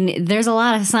 I mean, there's a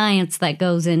lot of science that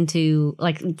goes into,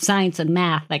 like science and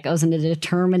math that goes into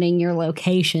determining your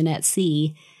location at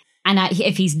sea. And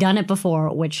if he's done it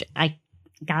before, which I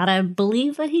gotta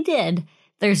believe that he did,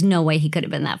 there's no way he could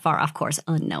have been that far off course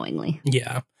unknowingly.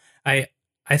 Yeah, I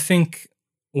think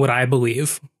what I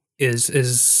believe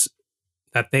is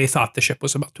that they thought the ship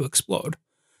was about to explode.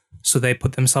 So they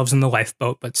put themselves in the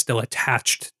lifeboat, but still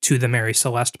attached to the Mary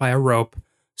Celeste by a rope,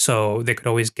 so they could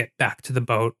always get back to the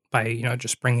boat by,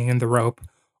 just bringing in the rope.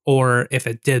 Or if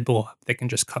it did blow up, they can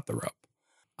just cut the rope.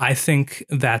 I think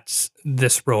that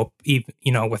this rope,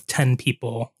 with 10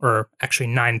 people, or actually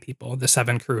 9 people, the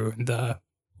 7 crew, the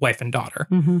wife and daughter.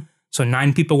 Mm-hmm. So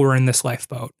 9 people were in this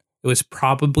lifeboat. It was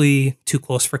probably too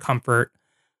close for comfort.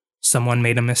 Someone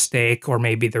made a mistake, or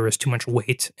maybe there was too much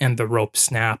weight and the rope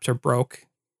snapped or broke,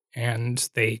 and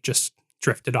they just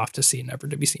drifted off to sea, never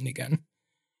to be seen again.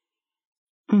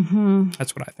 Mm-hmm.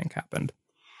 That's what I think happened.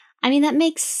 I mean, that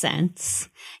makes sense.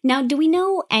 Now, do we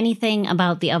know anything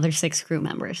about the other 6 crew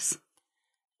members?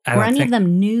 Were any of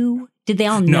them new? Did they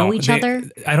all know each other?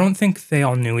 I don't think they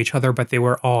all knew each other, but they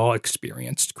were all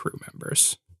experienced crew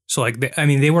members. So,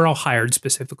 they were all hired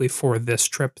specifically for this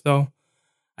trip, though.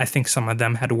 I think some of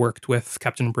them had worked with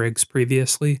Captain Briggs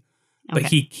previously. But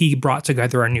he brought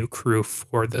together a new crew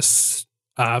for this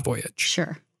voyage.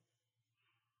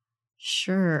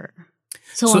 Sure.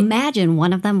 So imagine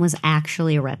one of them was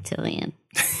actually a reptilian.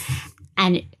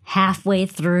 And halfway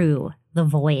through the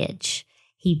voyage,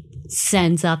 he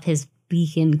sends up his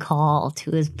beacon call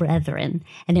to his brethren.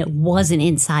 And it was an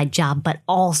inside job, but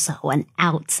also an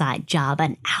outside job,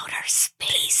 an outer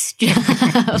space job.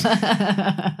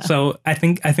 So I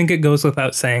think it goes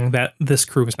without saying that this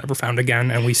crew was never found again,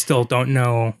 and we still don't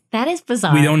know. That is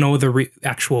bizarre. We don't know the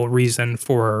actual reason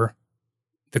for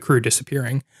the crew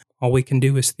disappearing. All we can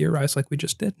do is theorize like we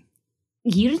just did.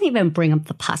 You didn't even bring up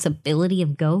the possibility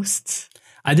of ghosts.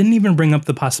 I didn't even bring up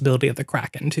the possibility of the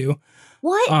Kraken, too.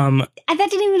 What? That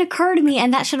didn't even occur to me,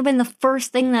 and that should have been the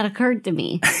first thing that occurred to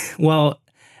me. Well,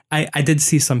 I did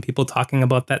see some people talking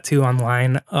about that, too,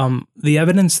 online. The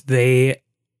evidence they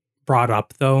brought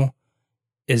up, though,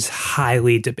 is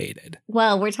highly debated.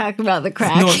 Well, we're talking about the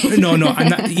Kraken. No, I'm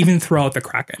not even throughout the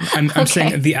Kraken. I'm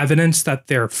saying the evidence that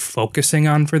they're focusing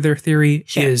on for their theory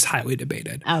is highly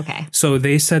debated. Okay. So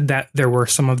they said that there were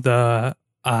some of the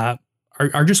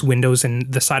are just windows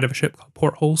in the side of a ship called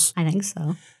portholes. I think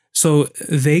so. So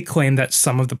they claim that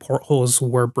some of the portholes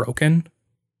were broken,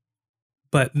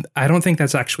 but I don't think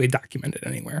that's actually documented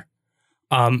anywhere.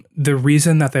 The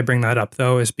reason that they bring that up,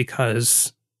 though, is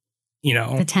because,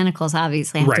 the tentacles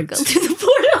obviously have to go through the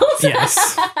portals.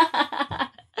 Yes. I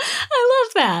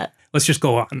love that. Let's just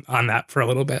go on that for a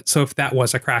little bit. So if that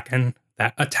was a Kraken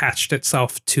that attached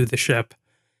itself to the ship,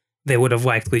 they would have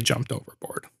likely jumped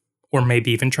overboard, or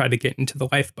maybe even tried to get into the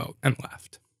lifeboat and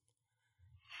left.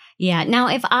 Yeah. Now,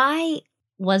 if I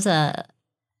was a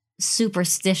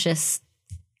superstitious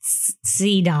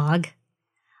sea dog,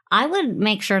 I would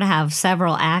make sure to have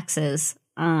several axes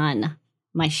on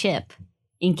my ship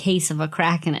in case of a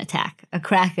Kraken attack, a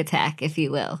crack attack, if you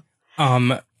will.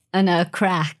 And a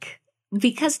crack.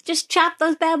 Because just chop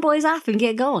those bad boys off and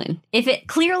get going. If it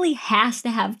clearly has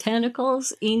to have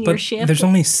tentacles in your ship. There's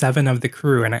only 7 of the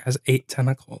crew and it has 8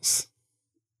 tentacles.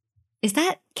 Is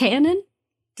that canon?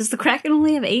 Does the Kraken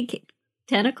only have 8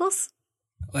 tentacles?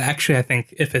 Well, actually, I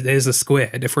think if it is a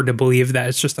squid, if we're to believe that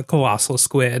it's just a colossal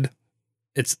squid,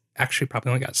 it's actually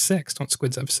probably only got 6. Don't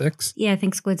squids have 6? Yeah, I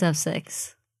think squids have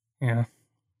 6. Yeah.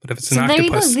 But if it's an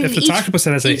octopus, that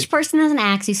has each person has an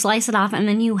axe, you slice it off, and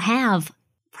then you have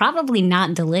probably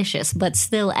not delicious, but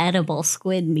still edible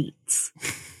squid meats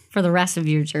for the rest of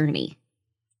your journey.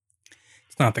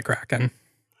 It's not the Kraken.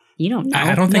 You don't know.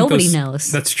 I don't think nobody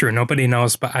knows. That's true. Nobody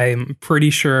knows, but I'm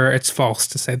pretty sure it's false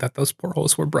to say that those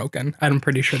portholes were broken. I'm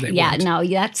pretty sure they weren't. Yeah, no,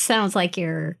 that sounds like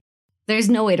there's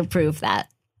no way to prove that.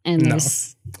 And no.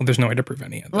 There's no way to prove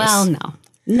any of this. Well, no.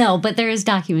 No, but there is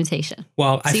documentation.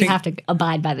 Well, you have to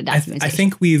abide by the documentation. I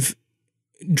think we've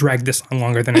dragged this on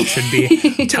longer than it should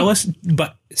be. Tell us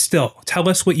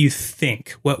what you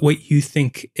think. What you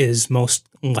think is most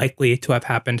likely to have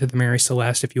happened to the Mary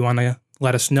Celeste. If you want to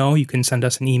let us know, you can send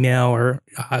us an email or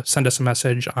send us a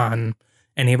message on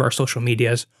any of our social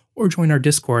medias or join our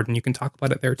Discord and you can talk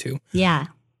about it there too. Yeah.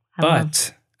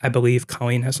 I believe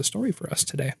Colleen has a story for us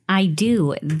today. I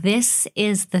do. This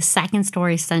is the second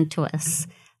story sent to us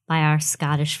by our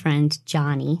Scottish friend,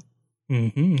 Johnny.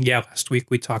 Mm-hmm. Yeah, last week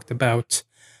we talked about,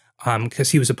 because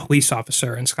he was a police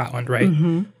officer in Scotland, right?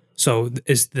 Mm-hmm. So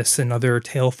is this another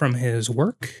tale from his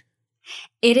work?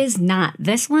 It is not.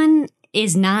 This one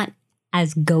is not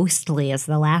as ghostly as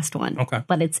the last one. Okay.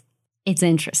 But it's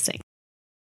interesting.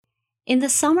 In the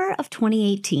summer of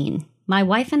 2018, my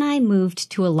wife and I moved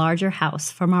to a larger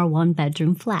house from our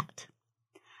 1-bedroom flat.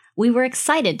 We were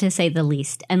excited, to say the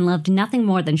least, and loved nothing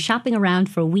more than shopping around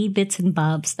for wee bits and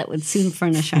bobs that would soon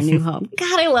furnish our new home.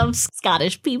 God, I love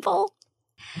Scottish people.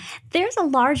 There's a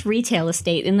large retail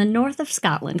estate in the north of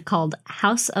Scotland called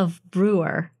House of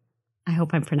Brewer. I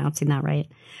hope I'm pronouncing that right.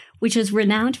 Which is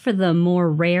renowned for the more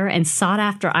rare and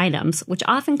sought-after items, which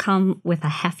often come with a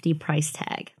hefty price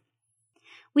tag.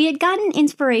 We had gotten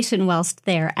inspiration whilst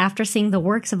there after seeing the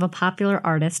works of a popular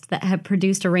artist that had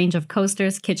produced a range of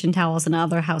coasters, kitchen towels, and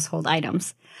other household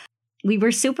items. We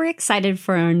were super excited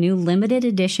for our new limited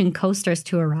edition coasters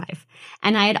to arrive,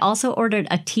 and I had also ordered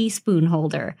a teaspoon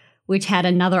holder, which had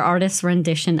another artist's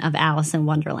rendition of Alice in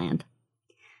Wonderland.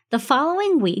 The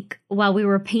following week, while we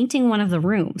were painting one of the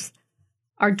rooms,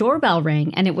 our doorbell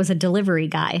rang and it was a delivery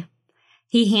guy.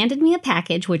 He handed me a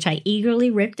package, which I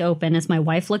eagerly ripped open as my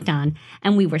wife looked on,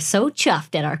 and we were so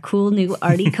chuffed at our cool new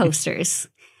arty coasters.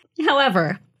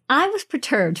 However, I was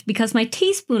perturbed because my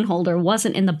teaspoon holder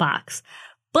wasn't in the box.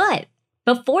 But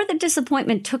before the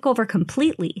disappointment took over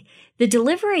completely, the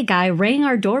delivery guy rang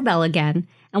our doorbell again,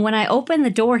 and when I opened the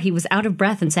door, he was out of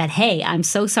breath and said, "Hey, I'm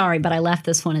so sorry, but I left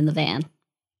this one in the van."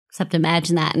 Except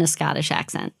imagine that in a Scottish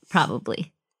accent,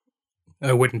 probably.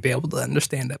 I wouldn't be able to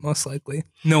understand it, most likely.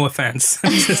 No offense.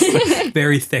 Just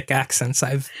very thick accents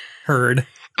I've heard.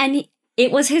 And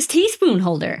it was his teaspoon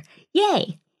holder.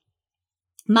 Yay.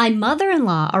 My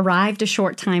mother-in-law arrived a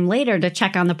short time later to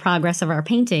check on the progress of our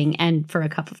painting and for a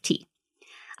cup of tea.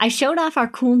 I showed off our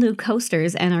cool new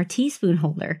coasters and our teaspoon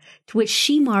holder, to which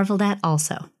she marveled at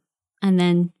also. And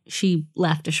then she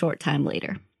left a short time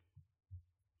later.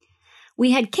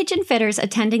 We had kitchen fitters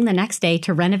attending the next day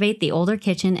to renovate the older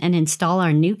kitchen and install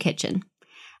our new kitchen.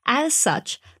 As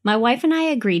such, my wife and I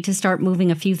agreed to start moving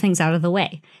a few things out of the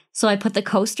way. So I put the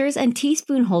coasters and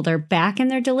teaspoon holder back in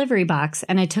their delivery box,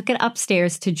 and I took it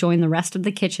upstairs to join the rest of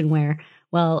the kitchen where,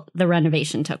 well, the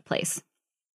renovation took place.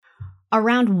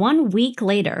 Around 1 week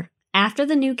later, after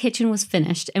the new kitchen was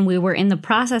finished and we were in the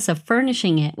process of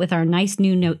furnishing it with our nice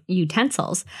new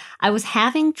utensils, I was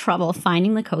having trouble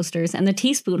finding the coasters and the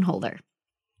teaspoon holder.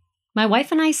 My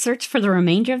wife and I searched for the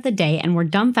remainder of the day and were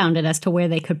dumbfounded as to where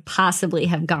they could possibly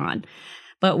have gone,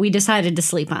 but we decided to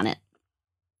sleep on it.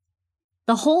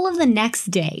 The whole of the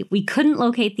next day, we couldn't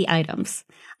locate the items.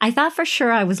 I thought for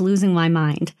sure I was losing my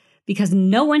mind, because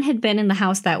no one had been in the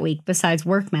house that week besides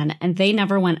workmen, and they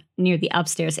never went near the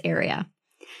upstairs area.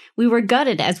 We were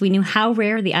gutted as we knew how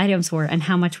rare the items were and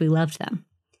how much we loved them.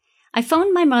 I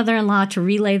phoned my mother-in-law to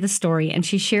relay the story, and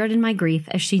she shared in my grief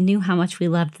as she knew how much we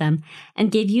loved them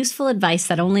and gave useful advice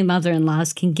that only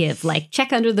mother-in-laws can give, like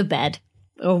check under the bed,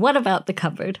 or what about the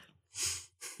cupboard?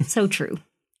 So true.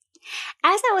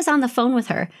 As I was on the phone with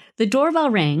her, the doorbell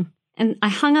rang, and I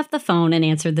hung up the phone and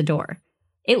answered the door.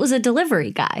 It was a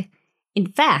delivery guy. In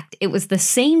fact, it was the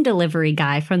same delivery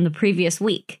guy from the previous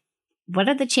week. What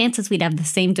are the chances we'd have the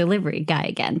same delivery guy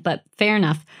again? But fair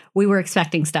enough, we were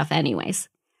expecting stuff anyways.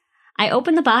 I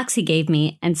opened the box he gave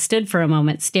me and stood for a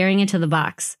moment staring into the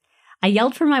box. I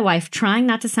yelled for my wife, trying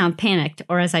not to sound panicked,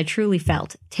 or as I truly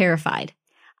felt, terrified.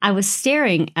 I was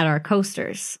staring at our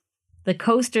coasters. The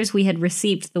coasters we had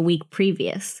received the week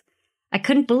previous. I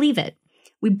couldn't believe it.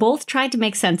 We both tried to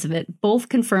make sense of it, both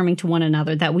confirming to one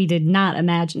another that we did not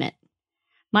imagine it.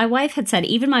 My wife had said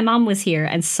even my mom was here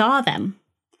and saw them.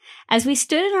 As we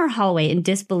stood in our hallway in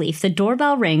disbelief, the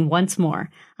doorbell rang once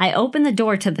more. I opened the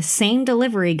door to the same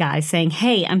delivery guy saying,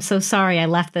 "Hey, I'm so sorry I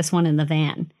left this one in the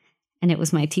van." And it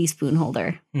was my teaspoon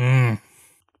holder.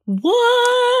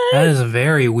 What? That is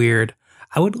very weird.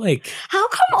 I would How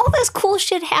come all this cool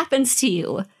shit happens to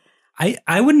you?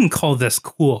 I wouldn't call this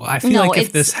cool. I feel like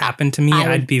if this happened to me,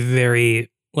 I'd be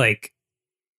very,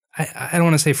 I don't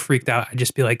want to say freaked out. I'd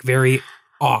just be very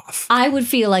off. I would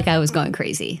feel like I was going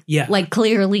crazy. Yeah.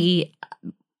 Clearly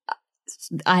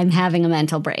I'm having a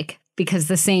mental break because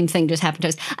the same thing just happened to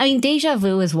us. I mean, deja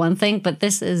vu is one thing, but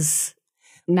this is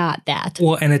not that.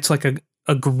 Well, and it's like a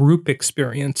group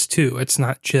experience too. It's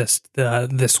not just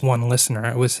this one listener.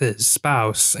 It was his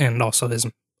spouse and also his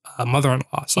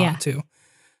mother-in-law saw it too.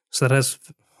 So that's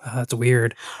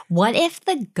weird. What if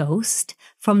the ghost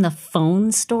from the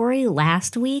phone story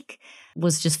last week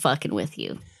was just fucking with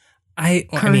you?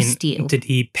 Cursed you. Did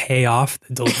he pay off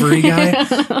the delivery guy?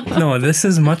 No, this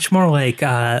is much more like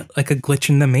a glitch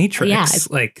in the Matrix. Yeah,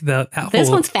 that this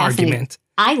whole one's fascinating. Argument.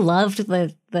 I loved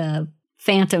the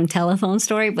phantom telephone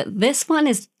story, but this one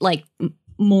is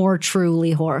more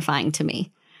truly horrifying to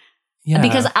me. Yeah.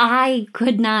 Because I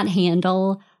could not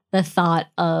handle the thought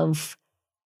of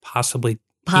possibly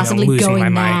losing going my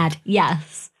mad. Mind.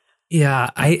 Yes. Yeah,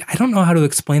 I don't know how to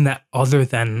explain that other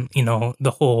than,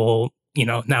 the whole,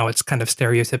 now it's kind of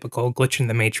stereotypical glitch in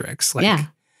the Matrix.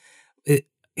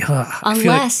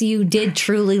 Unless you did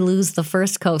truly lose the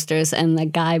first coasters and the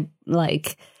guy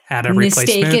had a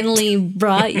mistakenly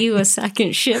brought you a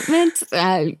second shipment.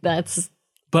 That's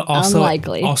but also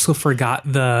unlikely. Also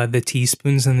forgot the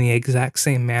teaspoons in the exact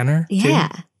same manner. Yeah.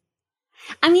 Too.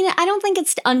 I mean, I don't think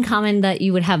it's uncommon that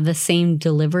you would have the same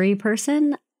delivery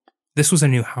person. This was a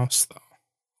new house, though,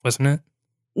 wasn't it?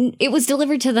 It was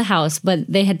delivered to the house, but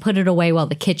they had put it away while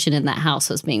the kitchen in that house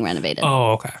was being renovated.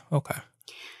 Oh, okay.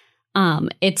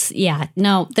 There's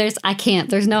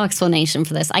no explanation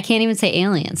for this. I can't even say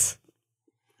aliens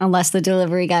unless the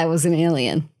delivery guy was an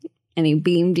alien and he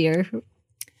beamed your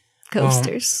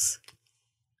coasters.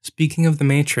 Speaking of the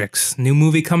Matrix, new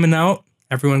movie coming out.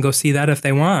 Everyone go see that if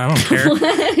they want. I don't care.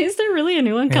 Is there really a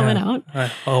new one coming out?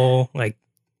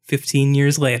 15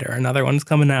 years later, another one's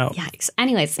coming out. Yikes.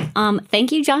 Anyways,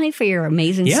 thank you, Johnny, for your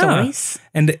amazing stories.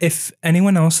 And if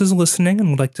anyone else is listening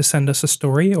and would like to send us a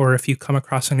story, or if you come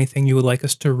across anything you would like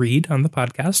us to read on the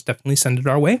podcast, definitely send it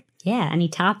our way. Yeah, any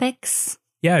topics?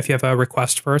 Yeah, if you have a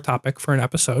request for a topic for an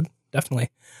episode,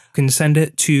 definitely. You can send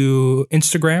it to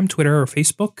Instagram, Twitter, or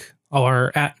Facebook,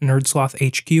 or at NerdSloth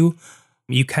HQ.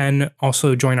 You can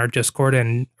also join our Discord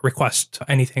and request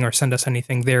anything or send us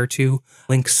anything there too.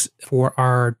 Links for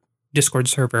our Discord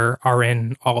server are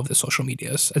in all of the social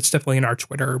medias. It's definitely in our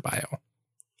Twitter bio.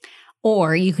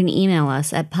 Or you can email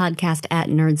us at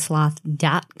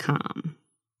podcast@nerdsloth.com.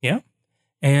 Yeah.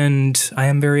 And I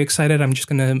am very excited. I'm just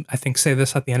going to, I think, say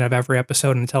this at the end of every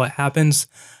episode until it happens.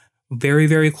 Very,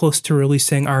 very close to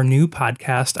releasing our new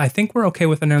podcast. I think we're okay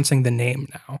with announcing the name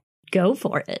now. Go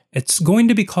for it. It's going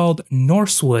to be called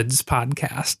Norsewoods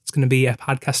Podcast. It's going to be a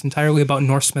podcast entirely about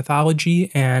Norse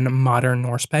mythology and modern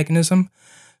Norse paganism.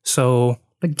 So,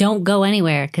 but don't go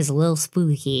anywhere because Lil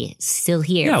Spooky is still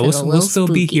here. Yeah, we'll still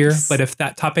be here. But if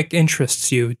that topic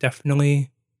interests you, definitely,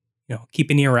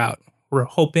 keep an ear out. We're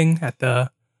hoping at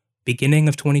the beginning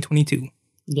of 2022.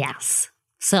 Yes.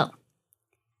 So,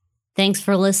 thanks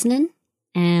for listening,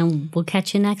 and we'll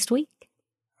catch you next week.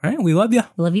 All right, we love you.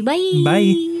 Love you. Bye.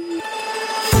 Bye.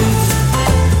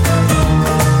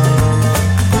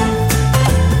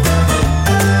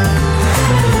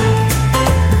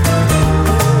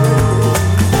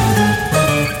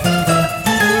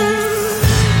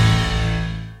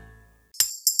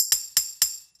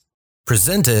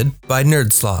 Presented by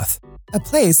NerdSloth, a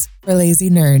place for lazy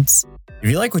nerds. If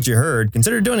you like what you heard,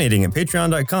 consider donating at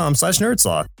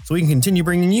patreon.com/nerdsloth so we can continue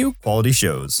bringing you quality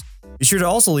shows. Be sure to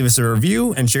also leave us a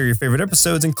review and share your favorite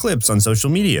episodes and clips on social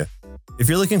media. If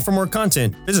you're looking for more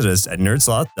content, visit us at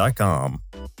nerdsloth.com.